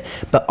accomplish it.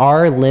 But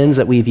our lens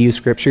that we view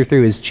Scripture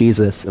through is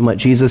Jesus, and what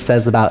Jesus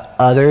says about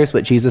others,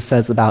 what Jesus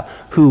says about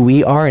who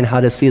we are and how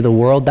to see the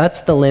world.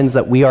 That's the lens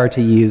that we are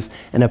to use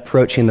in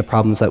approaching the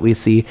problems that we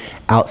see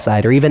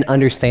outside, or even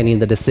understanding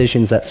the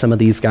decisions that some of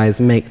these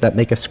guys make that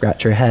make us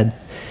scratch our head.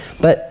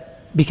 But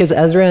because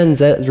Ezra and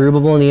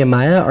Zerubbabel and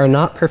Nehemiah are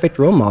not perfect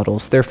role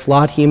models, they're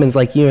flawed humans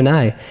like you and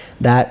I,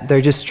 that they're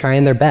just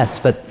trying their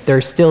best, but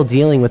they're still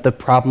dealing with the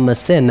problem of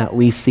sin that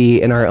we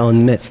see in our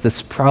own midst,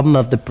 this problem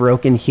of the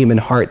broken human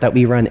heart that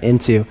we run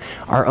into,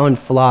 our own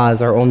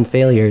flaws, our own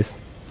failures.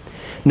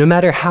 No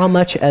matter how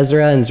much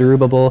Ezra and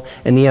Zerubbabel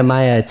and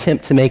Nehemiah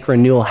attempt to make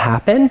renewal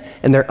happen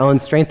in their own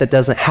strength, it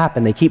doesn't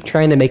happen. They keep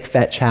trying to make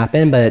fetch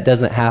happen, but it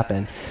doesn't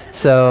happen.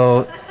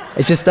 So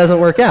it just doesn't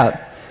work out.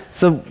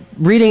 So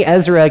reading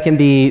Ezra can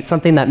be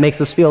something that makes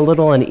us feel a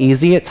little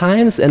uneasy at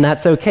times, and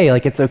that's okay.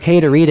 Like, it's okay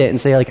to read it and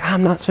say, like,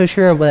 I'm not so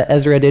sure what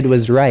Ezra did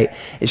was right.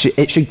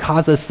 It should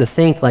cause us to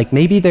think, like,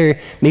 maybe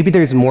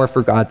there's more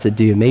for God to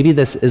do. Maybe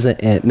this isn't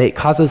it. It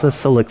causes us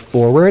to look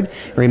forward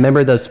and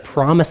remember those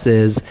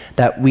promises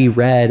that we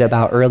read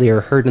about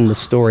earlier, heard in the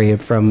story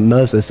from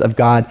Moses, of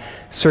God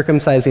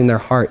circumcising their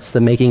hearts,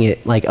 to making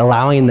it, like,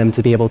 allowing them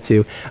to be able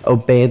to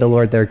obey the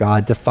Lord their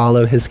God, to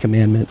follow his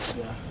commandments.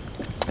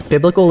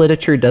 Biblical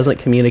literature doesn't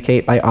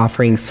communicate by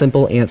offering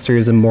simple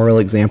answers and moral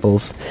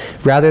examples.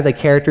 Rather, the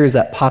characters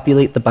that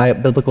populate the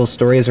biblical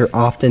stories are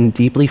often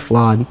deeply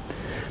flawed.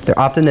 They're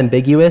often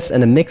ambiguous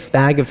and a mixed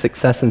bag of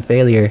success and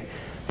failure.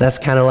 That's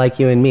kind of like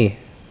you and me.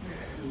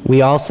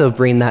 We also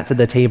bring that to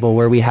the table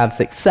where we have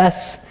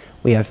success,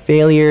 we have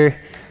failure,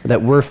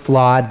 that we're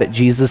flawed, but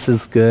Jesus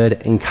is good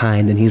and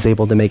kind, and he's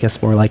able to make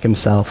us more like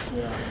himself.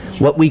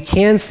 What we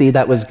can see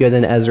that was good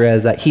in Ezra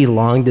is that he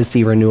longed to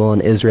see renewal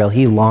in Israel.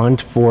 He longed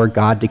for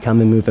God to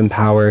come and move in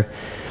power.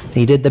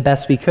 He did the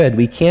best we could.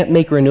 We can't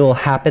make renewal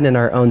happen in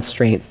our own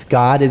strength.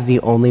 God is the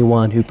only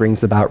one who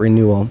brings about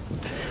renewal.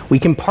 We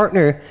can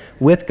partner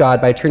with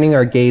God by turning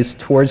our gaze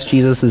towards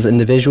Jesus as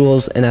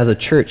individuals and as a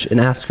church and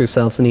ask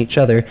ourselves and each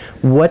other,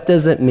 what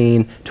does it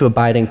mean to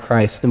abide in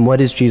Christ, and what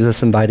is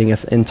Jesus inviting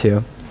us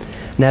into?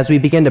 And as we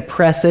begin to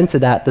press into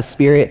that, the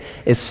Spirit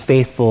is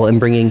faithful in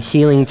bringing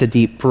healing to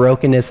deep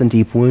brokenness and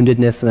deep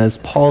woundedness. And as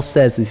Paul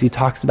says, as he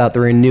talks about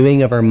the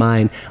renewing of our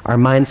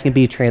minds can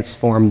be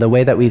transformed. The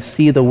way that we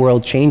see the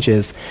world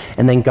changes,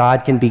 and then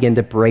God can begin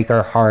to break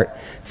our heart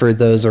for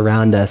those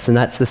around us. And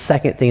that's the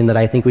second thing that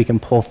I think we can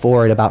pull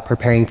forward about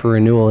preparing for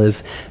renewal,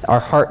 is our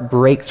heart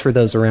breaks for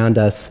those around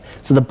us.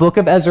 So the book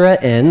of Ezra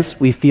ends,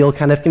 we feel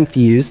kind of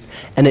confused,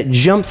 and it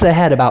jumps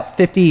ahead about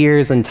 50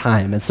 years in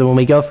time. And so when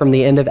we go from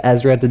the end of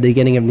Ezra to the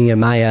beginning of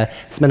Nehemiah,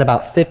 it's been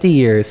about 50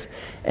 years.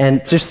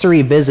 And just to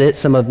revisit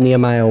some of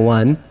Nehemiah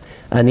 1,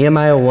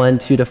 Nehemiah 1,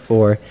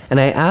 2-4, and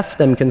I asked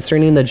them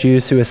concerning the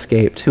Jews who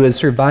escaped, who had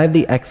survived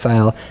the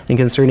exile, and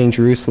concerning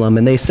Jerusalem.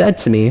 And they said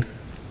to me,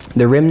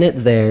 the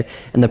remnant there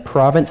in the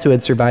province who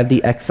had survived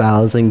the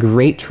exile is in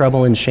great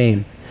trouble and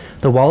shame.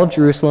 The wall of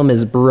Jerusalem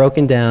is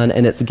broken down,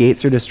 and its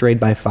gates are destroyed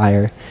by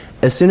fire.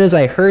 As soon as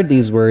I heard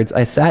these words,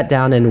 I sat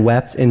down and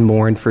wept and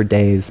mourned for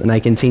days, and I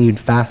continued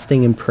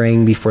fasting and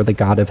praying before the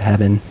God of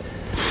heaven.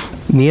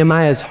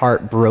 Nehemiah's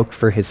heart broke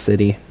for his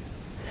city.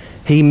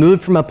 He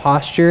moved from a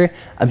posture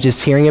of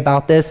just hearing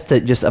about this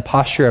to just a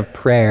posture of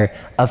prayer,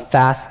 of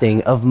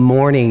fasting, of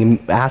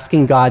mourning,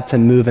 asking God to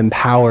move in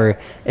power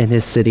in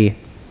his city.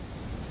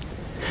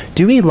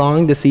 Do we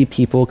long to see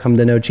people come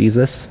to know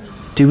Jesus?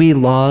 Do we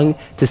long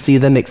to see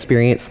them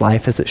experience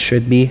life as it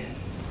should be?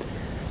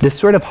 This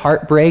sort of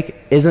heartbreak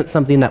isn't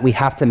something that we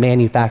have to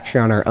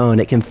manufacture on our own.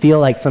 It can feel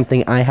like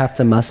something I have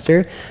to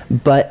muster,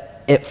 but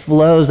it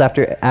flows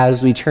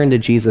as we turn to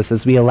Jesus,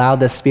 as we allow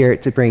the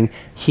Spirit to bring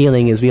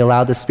healing, as we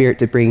allow the Spirit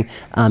to bring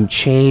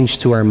change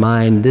to our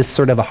mind. This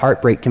sort of a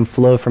heartbreak can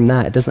flow from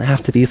that. It doesn't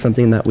have to be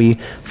something that we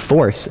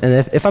force.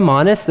 And if I'm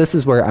honest, this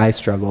is where I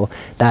struggle.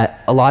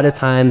 That a lot of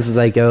times as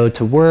I go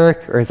to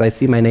work, or as I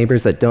see my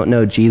neighbors that don't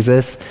know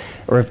Jesus,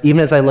 or even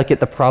as I look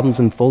at the problems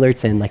in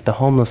Fullerton, like the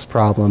homeless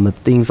problem, of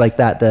things like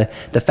that,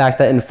 the fact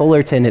that in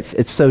Fullerton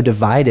it's so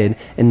divided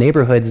in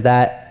neighborhoods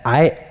that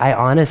I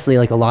honestly,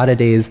 like a lot of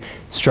days,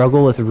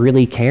 struggle with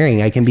really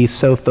caring. I can be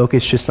so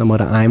focused just on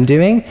what I'm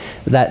doing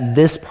that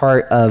this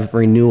part of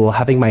renewal,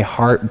 having my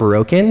heart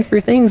broken for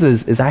things,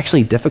 is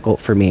actually difficult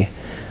for me.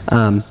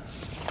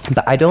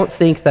 But I don't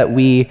think that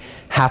we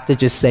have to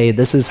just say,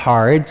 this is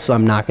hard, so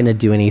I'm not going to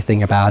do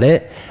anything about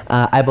it.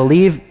 I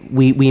believe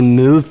we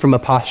move from a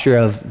posture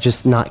of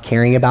just not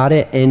caring about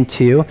it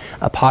into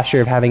a posture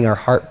of having our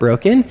heart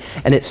broken.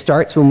 And it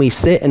starts when we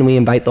sit and we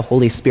invite the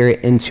Holy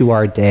Spirit into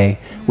our day.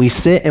 We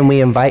sit and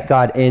we invite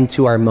God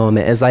into our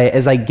moment. As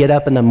I get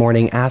up in the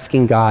morning,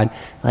 asking God,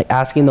 like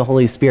asking the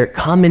Holy Spirit,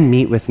 come and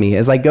meet with me.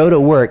 As I go to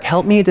work,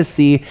 help me to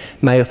see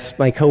my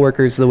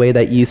coworkers the way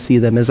that you see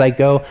them. As I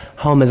go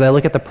home, as I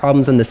look at the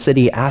problems in the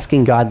city,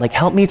 asking God, like,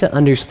 help me to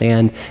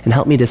understand and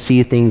help me to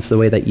see things the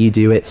way that you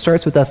do. It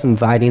starts with us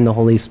inviting the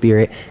Holy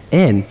Spirit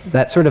in.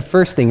 That sort of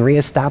first thing,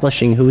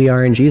 reestablishing who we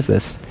are in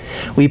Jesus.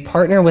 We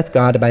partner with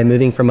God by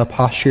moving from a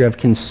posture of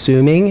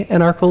consuming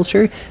in our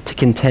culture to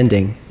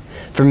contending.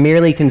 From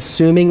merely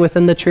consuming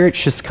within the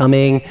church, just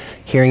coming,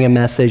 hearing a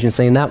message and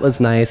saying that was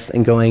nice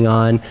and going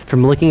on,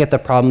 from looking at the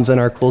problems in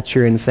our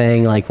culture and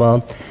saying like,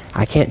 well,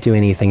 I can't do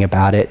anything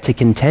about it, to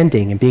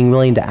contending and being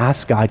willing to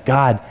ask God,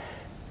 God,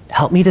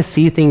 help me to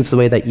see things the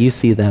way that you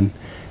see them.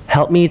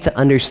 Help me to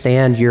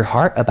understand your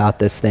heart about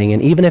this thing.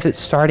 And even if it's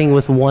starting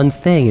with one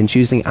thing and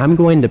choosing, I'm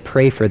going to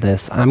pray for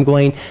this. I'm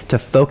going to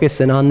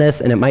focus in on this.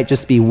 And it might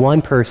just be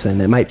one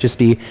person. It might just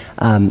be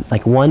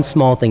like one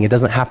small thing. It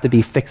doesn't have to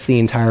be fix the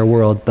entire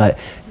world. But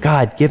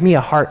God, give me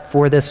a heart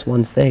for this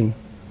one thing.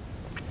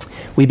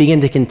 We begin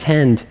to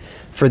contend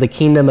for the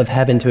kingdom of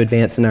heaven to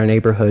advance in our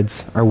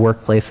neighborhoods, our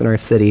workplace, and our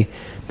city.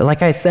 But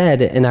like I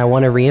said, and I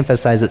want to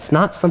reemphasize, it's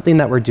not something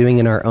that we're doing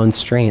in our own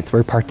strength.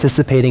 We're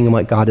participating in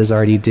what God is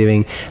already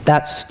doing.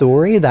 That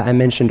story that I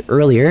mentioned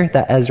earlier,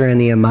 that Ezra and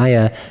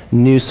Nehemiah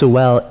knew so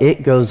well,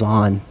 it goes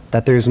on,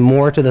 that there's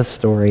more to the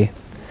story.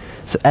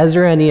 So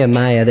Ezra and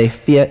Nehemiah, they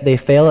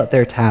fail at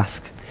their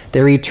task. They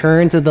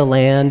return to the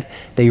land,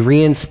 they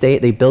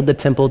build the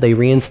temple, they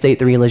reinstate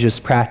the religious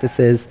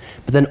practices,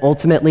 but then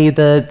ultimately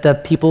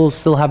the people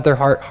still have their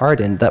heart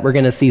hardened, that we're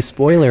going to see,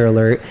 spoiler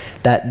alert,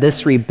 that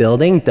this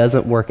rebuilding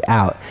doesn't work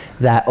out,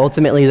 that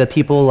ultimately the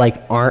people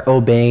aren't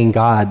obeying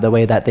God the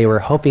way that they were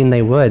hoping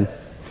they would.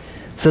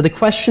 So the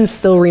question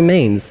still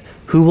remains,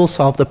 who will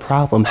solve the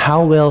problem?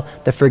 How will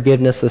the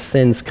forgiveness of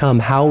sins come?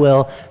 How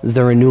will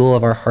the renewal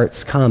of our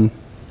hearts come?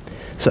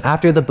 So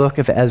after the book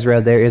of Ezra,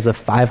 there is a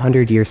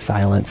 500-year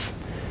silence,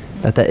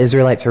 that the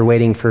Israelites are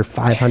waiting for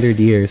 500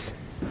 years.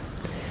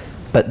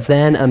 But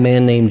then a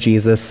man named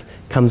Jesus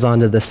comes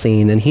onto the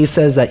scene, and he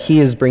says that he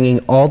is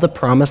bringing all the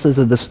promises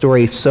of the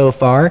story so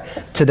far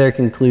to their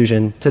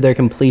conclusion, to their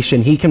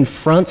completion. He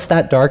confronts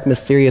that dark,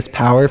 mysterious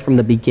power from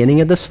the beginning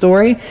of the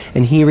story,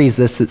 and he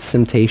resists its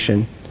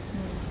temptation.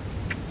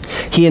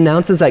 He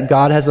announces that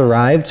God has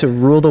arrived to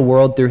rule the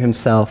world through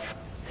himself.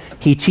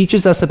 He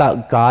teaches us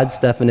about God's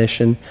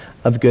definition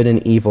of good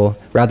and evil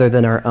rather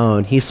than our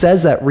own. He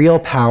says that real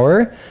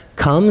power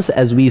comes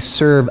as we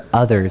serve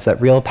others, that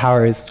real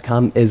power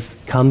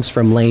comes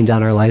from laying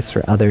down our lives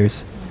for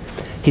others.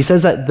 He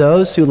says that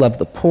those who love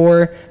the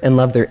poor and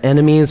love their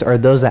enemies are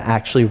those that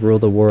actually rule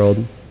the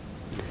world.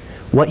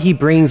 What he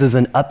brings is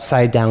an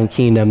upside-down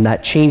kingdom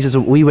that changes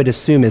what we would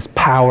assume is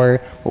power,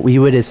 what we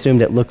would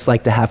assume it looks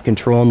like to have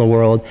control in the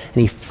world,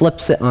 and he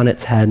flips it on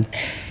its head.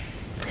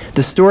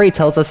 The story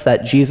tells us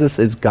that Jesus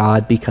is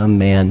God become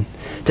man,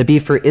 to be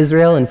for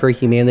Israel and for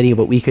humanity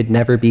what we could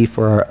never be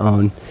for our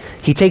own.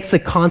 He takes the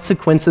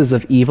consequences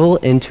of evil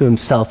into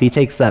himself. He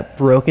takes that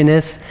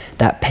brokenness,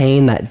 that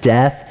pain, that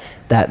death,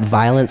 that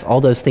violence, all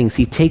those things,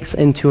 he takes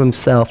into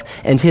himself.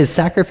 And his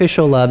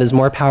sacrificial love is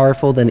more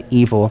powerful than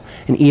evil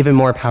and even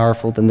more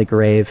powerful than the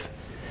grave.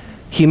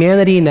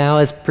 Humanity now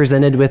is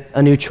presented with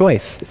a new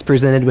choice. It's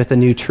presented with a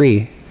new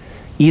tree.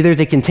 Either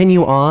to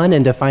continue on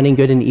and defining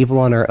good and evil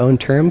on our own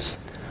terms,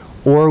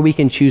 or we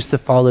can choose to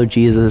follow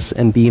Jesus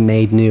and be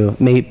made new,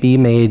 be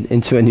made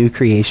into a new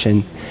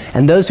creation.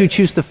 And those who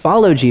choose to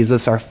follow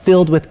Jesus are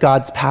filled with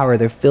God's power.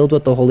 They're filled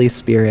with the Holy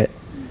Spirit.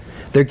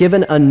 They're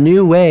given a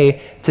new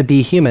way to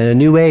be human, a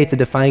new way to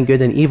define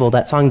good and evil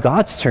that's on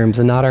God's terms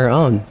and not our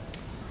own.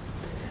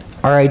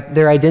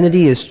 Their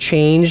identity is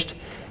changed,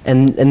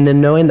 and then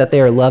knowing that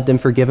they are loved and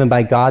forgiven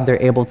by God,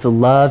 they're able to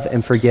love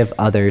and forgive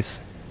others.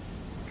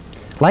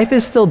 Life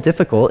is still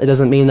difficult. It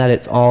doesn't mean that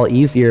it's all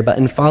easier, but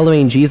in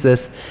following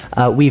Jesus,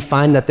 we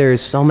find that there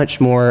is so much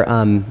more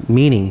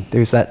meaning.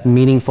 There's that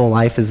meaningful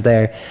life is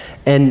there.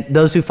 And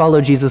those who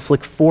follow Jesus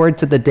look forward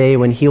to the day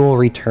when he will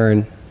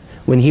return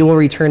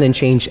and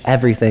change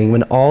everything,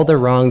 when all the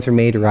wrongs are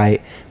made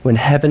right, when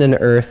heaven and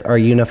earth are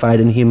unified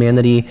and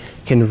humanity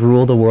can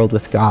rule the world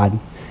with God.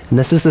 And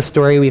this is the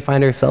story we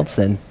find ourselves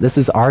in. This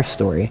is our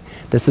story.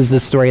 This is the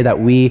story that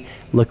we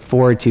look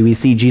forward to. We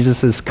see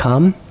Jesus has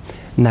come,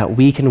 and that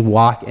we can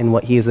walk in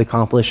what he has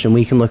accomplished, and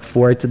we can look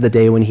forward to the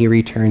day when he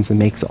returns and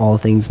makes all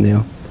things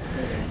new.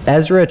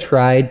 Ezra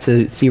tried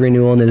to see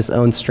renewal in his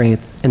own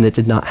strength, and it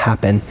did not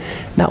happen.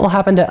 And that will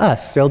happen to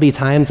us. There'll be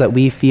times that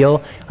we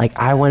feel like,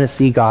 I want to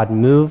see God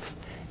move,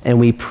 and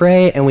we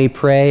pray,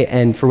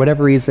 and for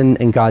whatever reason,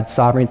 in God's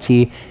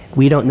sovereignty,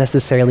 we don't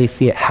necessarily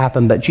see it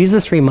happen. But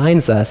Jesus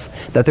reminds us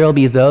that there will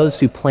be those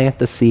who plant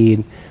the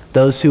seed,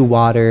 those who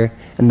water,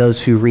 and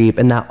those who reap,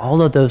 and that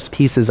all of those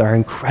pieces are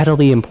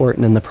incredibly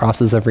important in the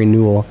process of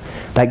renewal,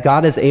 that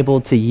God is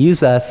able to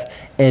use us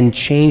in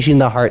changing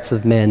the hearts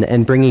of men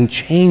and bringing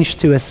change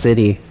to a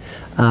city.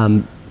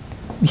 And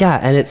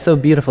it's so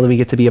beautiful that we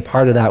get to be a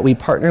part of that. We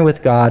partner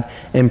with God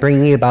in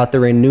bringing about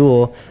the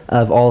renewal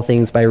of all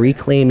things by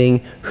reclaiming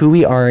who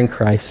we are in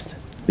Christ.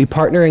 We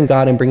partner in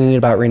God in bringing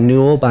about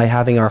renewal by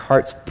having our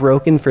hearts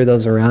broken for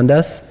those around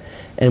us,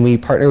 and we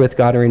partner with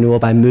God in renewal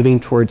by moving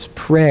towards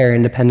prayer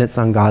and dependence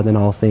on God in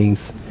all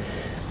things.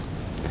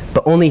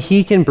 But only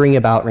he can bring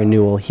about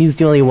renewal. He's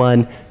the only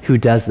one who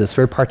does this.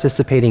 We're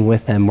participating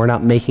with him. We're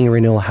not making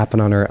renewal happen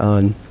on our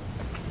own.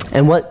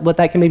 And what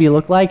that can maybe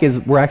look like is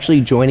we're actually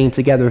joining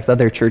together with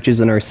other churches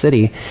in our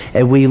city.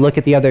 And we look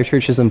at the other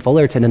churches in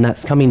Fullerton, and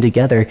that's coming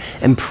together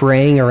and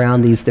praying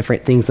around these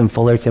different things in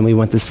Fullerton we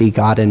want to see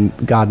God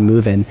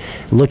move in.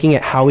 Looking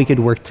at how we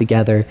could work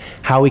together,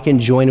 how we can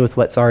join with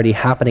what's already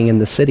happening in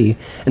the city.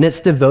 And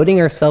it's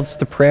devoting ourselves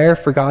to prayer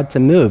for God to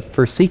move,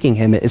 for seeking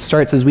him. It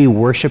starts as we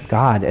worship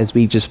God, as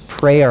we just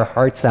pray our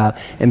hearts out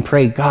and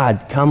pray,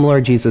 God, come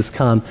Lord Jesus,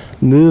 come,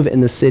 move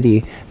in the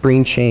city,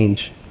 bring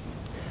change.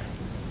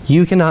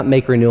 You cannot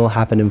make renewal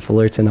happen in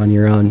Fullerton on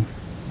your own.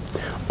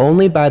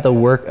 Only by the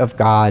work of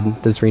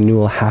God does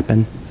renewal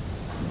happen.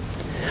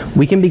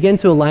 We can begin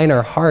to align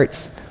our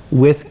hearts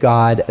with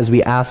God as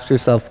we ask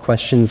ourselves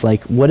questions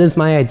like, what is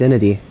my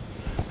identity?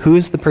 Who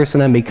is the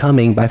person I'm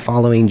becoming by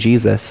following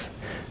Jesus?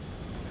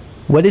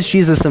 What is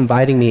Jesus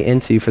inviting me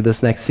into for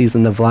this next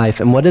season of life?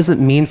 And what does it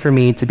mean for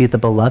me to be the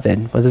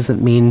beloved? What does it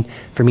mean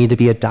for me to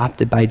be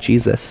adopted by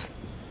Jesus?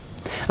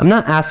 I'm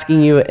not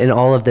asking you in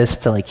all of this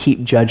to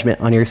heap judgment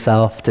on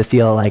yourself, to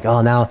feel like,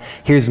 oh, now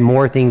here's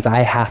more things I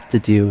have to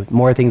do,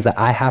 more things that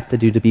I have to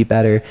do to be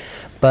better.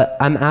 But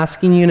I'm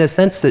asking you in a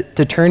sense to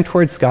turn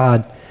towards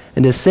God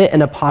and to sit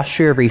in a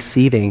posture of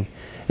receiving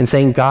and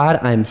saying, God,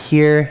 I'm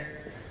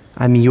here,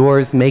 I'm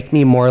yours, make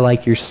me more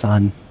like your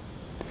son.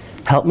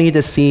 Help me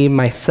to see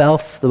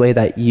myself the way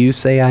that you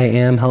say I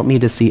am. Help me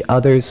to see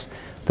others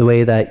the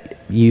way that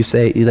you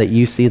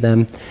see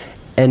them.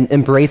 And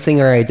embracing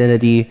our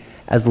identity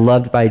as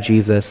loved by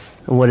Jesus.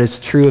 And what is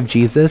true of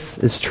Jesus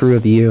is true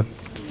of you.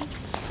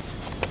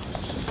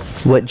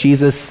 What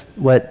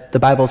the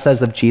Bible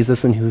says of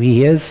Jesus and who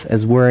he is,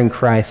 as we're in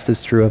Christ,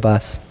 is true of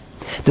us.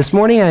 This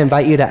morning I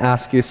invite you to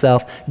ask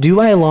yourself,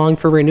 do I long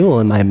for renewal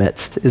in my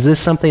midst? Is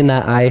this something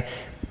that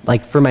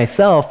for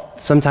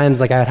myself, sometimes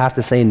I would have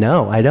to say,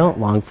 no, I don't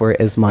long for it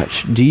as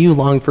much. Do you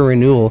long for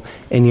renewal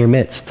in your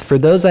midst? For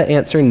those that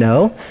answer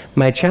no,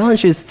 my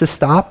challenge is to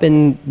stop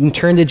and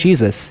turn to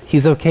Jesus.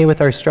 He's okay with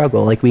our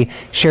struggle. Like we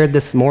shared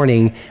this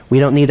morning, we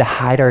don't need to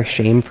hide our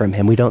shame from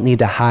him. We don't need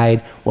to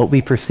hide what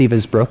we perceive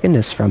as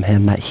brokenness from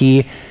him, that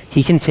he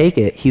can take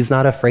it. He's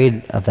not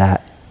afraid of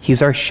that.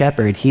 He's our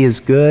shepherd. He is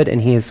good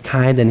and he is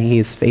kind and he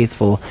is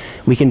faithful.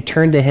 We can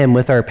turn to him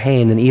with our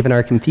pain and even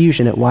our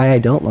confusion at why I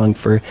don't long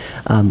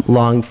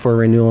for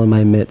renewal in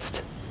my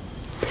midst.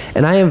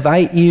 And I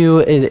invite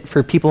you,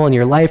 for people in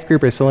your life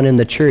group or someone in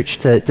the church,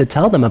 to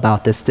tell them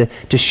about this,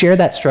 to share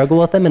that struggle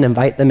with them and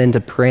invite them into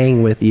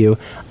praying with you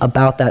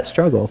about that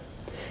struggle.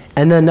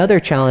 And then another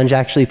challenge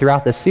actually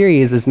throughout the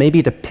series is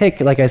maybe to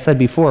pick, like I said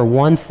before,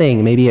 one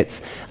thing. Maybe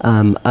it's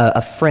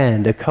a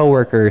friend, a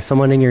coworker,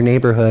 someone in your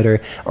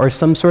neighborhood, or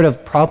some sort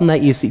of problem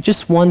that you see,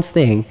 just one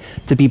thing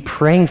to be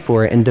praying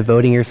for and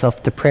devoting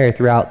yourself to prayer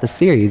throughout the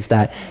series,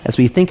 that as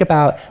we think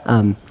about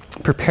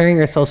preparing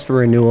ourselves for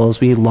renewals,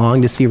 we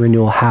long to see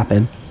renewal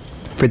happen,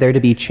 for there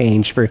to be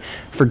change,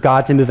 for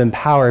God to move in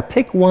power.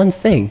 Pick one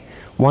thing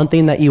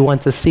that you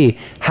want to see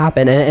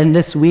happen. And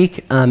this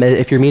week,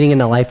 if you're meeting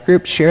in a life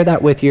group, share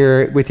that with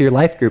your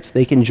life groups.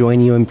 They can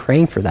join you in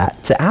praying for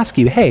that, to ask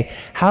you, hey,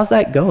 how's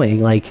that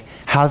going?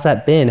 How's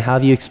that been? How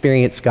have you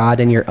experienced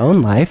God in your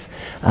own life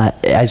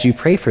as you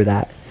pray for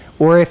that?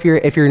 Or if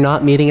you're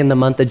not meeting in the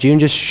month of June,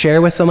 just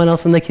share with someone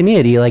else in the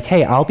community,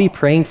 hey, I'll be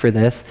praying for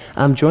this.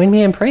 Join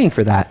me in praying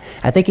for that.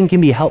 I think it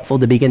can be helpful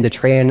to begin to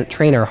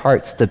train our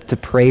hearts to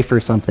pray for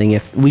something.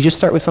 If we just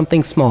start with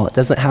something small, it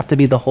doesn't have to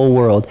be the whole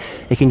world.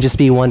 It can just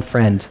be one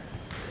friend.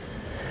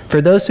 For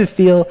those who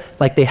feel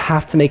like they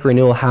have to make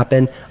renewal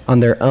happen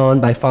on their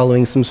own by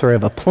following some sort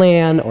of a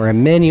plan or a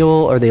manual,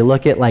 or they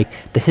look at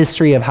the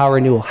history of how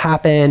renewal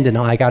happened and,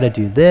 I got to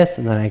do this,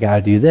 and then I got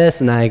to do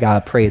this, and then I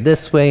got to pray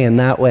this way and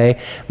that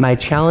way, my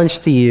challenge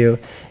to you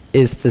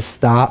is to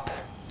stop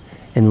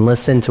and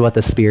listen to what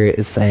the Spirit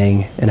is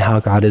saying and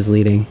how God is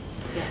leading.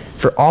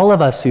 For all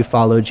of us who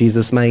follow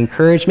Jesus, my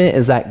encouragement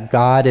is that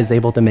God is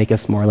able to make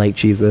us more like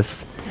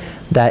Jesus,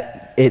 that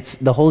it's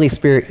the Holy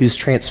Spirit who's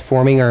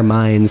transforming our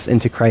minds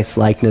into Christ's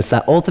likeness,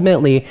 that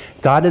ultimately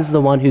God is the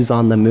one who's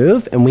on the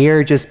move, and we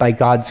are just by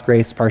God's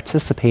grace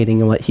participating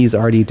in what he's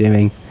already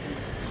doing.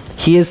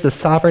 He is the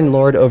sovereign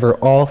Lord over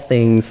all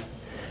things,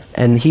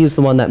 and he is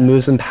the one that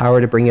moves in power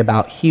to bring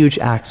about huge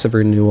acts of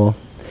renewal.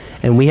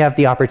 And we have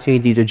the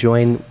opportunity to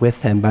join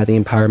with him by the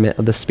empowerment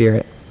of the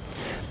Spirit.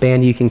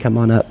 Band, you can come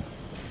on up.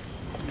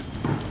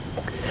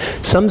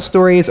 Some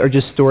stories are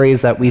just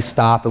stories that we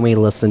stop and we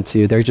listen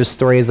to. They're just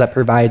stories that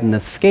provide an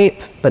escape,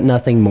 but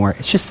nothing more.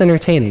 It's just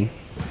entertaining.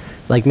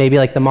 Maybe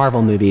the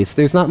Marvel movies.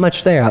 There's not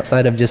much there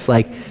outside of just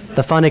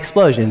the fun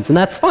explosions, and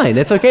that's fine.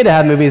 It's okay to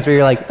have movies where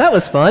you're that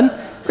was fun,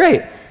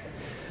 great.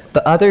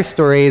 But other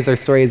stories are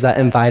stories that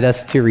invite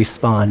us to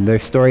respond. They're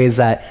stories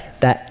that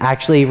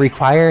actually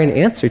require an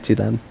answer to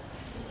them.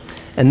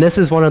 And this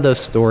is one of those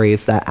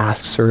stories that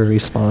asks for a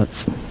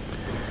response.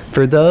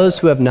 For those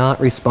who have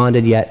not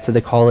responded yet to the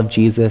call of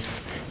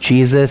Jesus,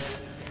 Jesus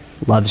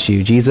loves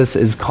you. Jesus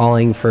is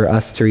calling for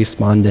us to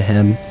respond to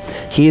him.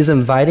 He is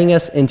inviting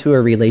us into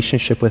a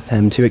relationship with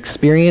him, to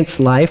experience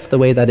life the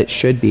way that it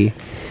should be.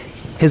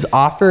 His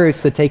offer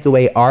is to take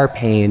away our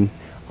pain,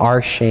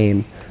 our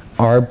shame,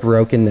 our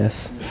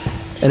brokenness.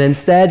 And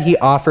instead, he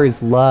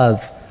offers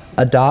love,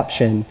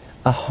 adoption,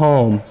 a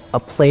home, a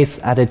place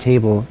at the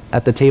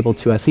table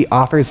to us. He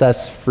offers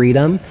us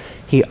freedom.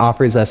 He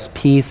offers us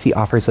peace. He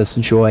offers us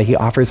joy. He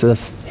offers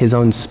us his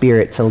own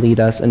Spirit to lead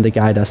us and to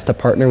guide us, to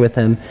partner with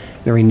him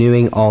in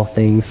renewing all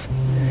things.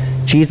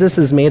 Jesus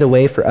has made a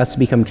way for us to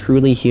become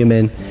truly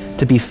human,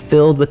 to be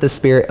filled with the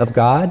Spirit of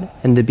God,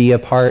 and to be a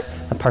part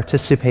of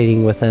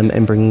participating with him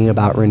and bringing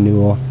about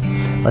renewal.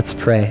 Let's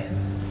pray.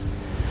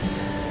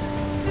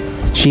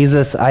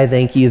 Jesus, I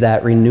thank you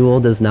that renewal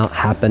does not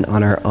happen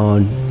on our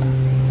own.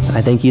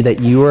 I thank you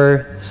that you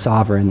are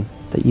sovereign,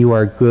 that you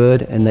are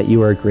good, and that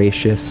you are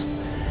gracious,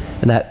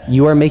 and that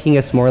you are making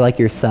us more like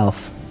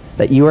yourself,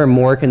 that you are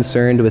more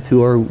concerned with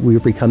who we're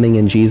becoming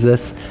in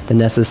Jesus than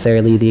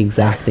necessarily the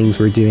exact things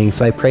we're doing.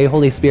 So I pray,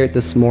 Holy Spirit,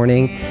 this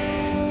morning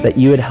that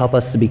you would help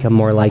us to become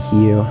more like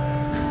you.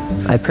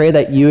 I pray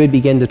that you would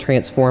begin to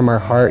transform our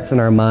hearts and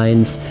our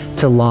minds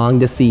to long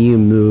to see you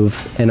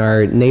move in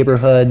our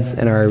neighborhoods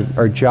and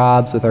our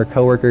jobs with our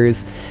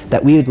coworkers,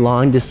 that we would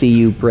long to see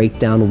you break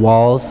down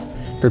walls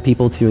for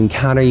people to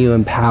encounter you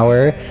in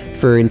power,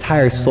 for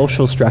entire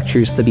social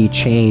structures to be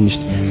changed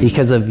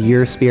because of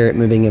your Spirit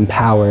moving in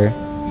power.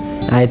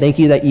 And I thank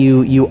you that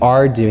you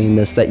are doing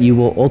this, that you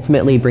will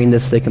ultimately bring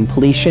this to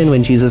completion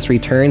when Jesus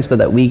returns, but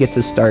that we get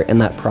to start in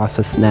that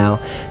process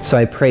now. So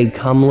I pray,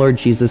 come Lord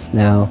Jesus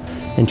now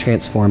and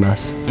transform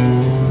us.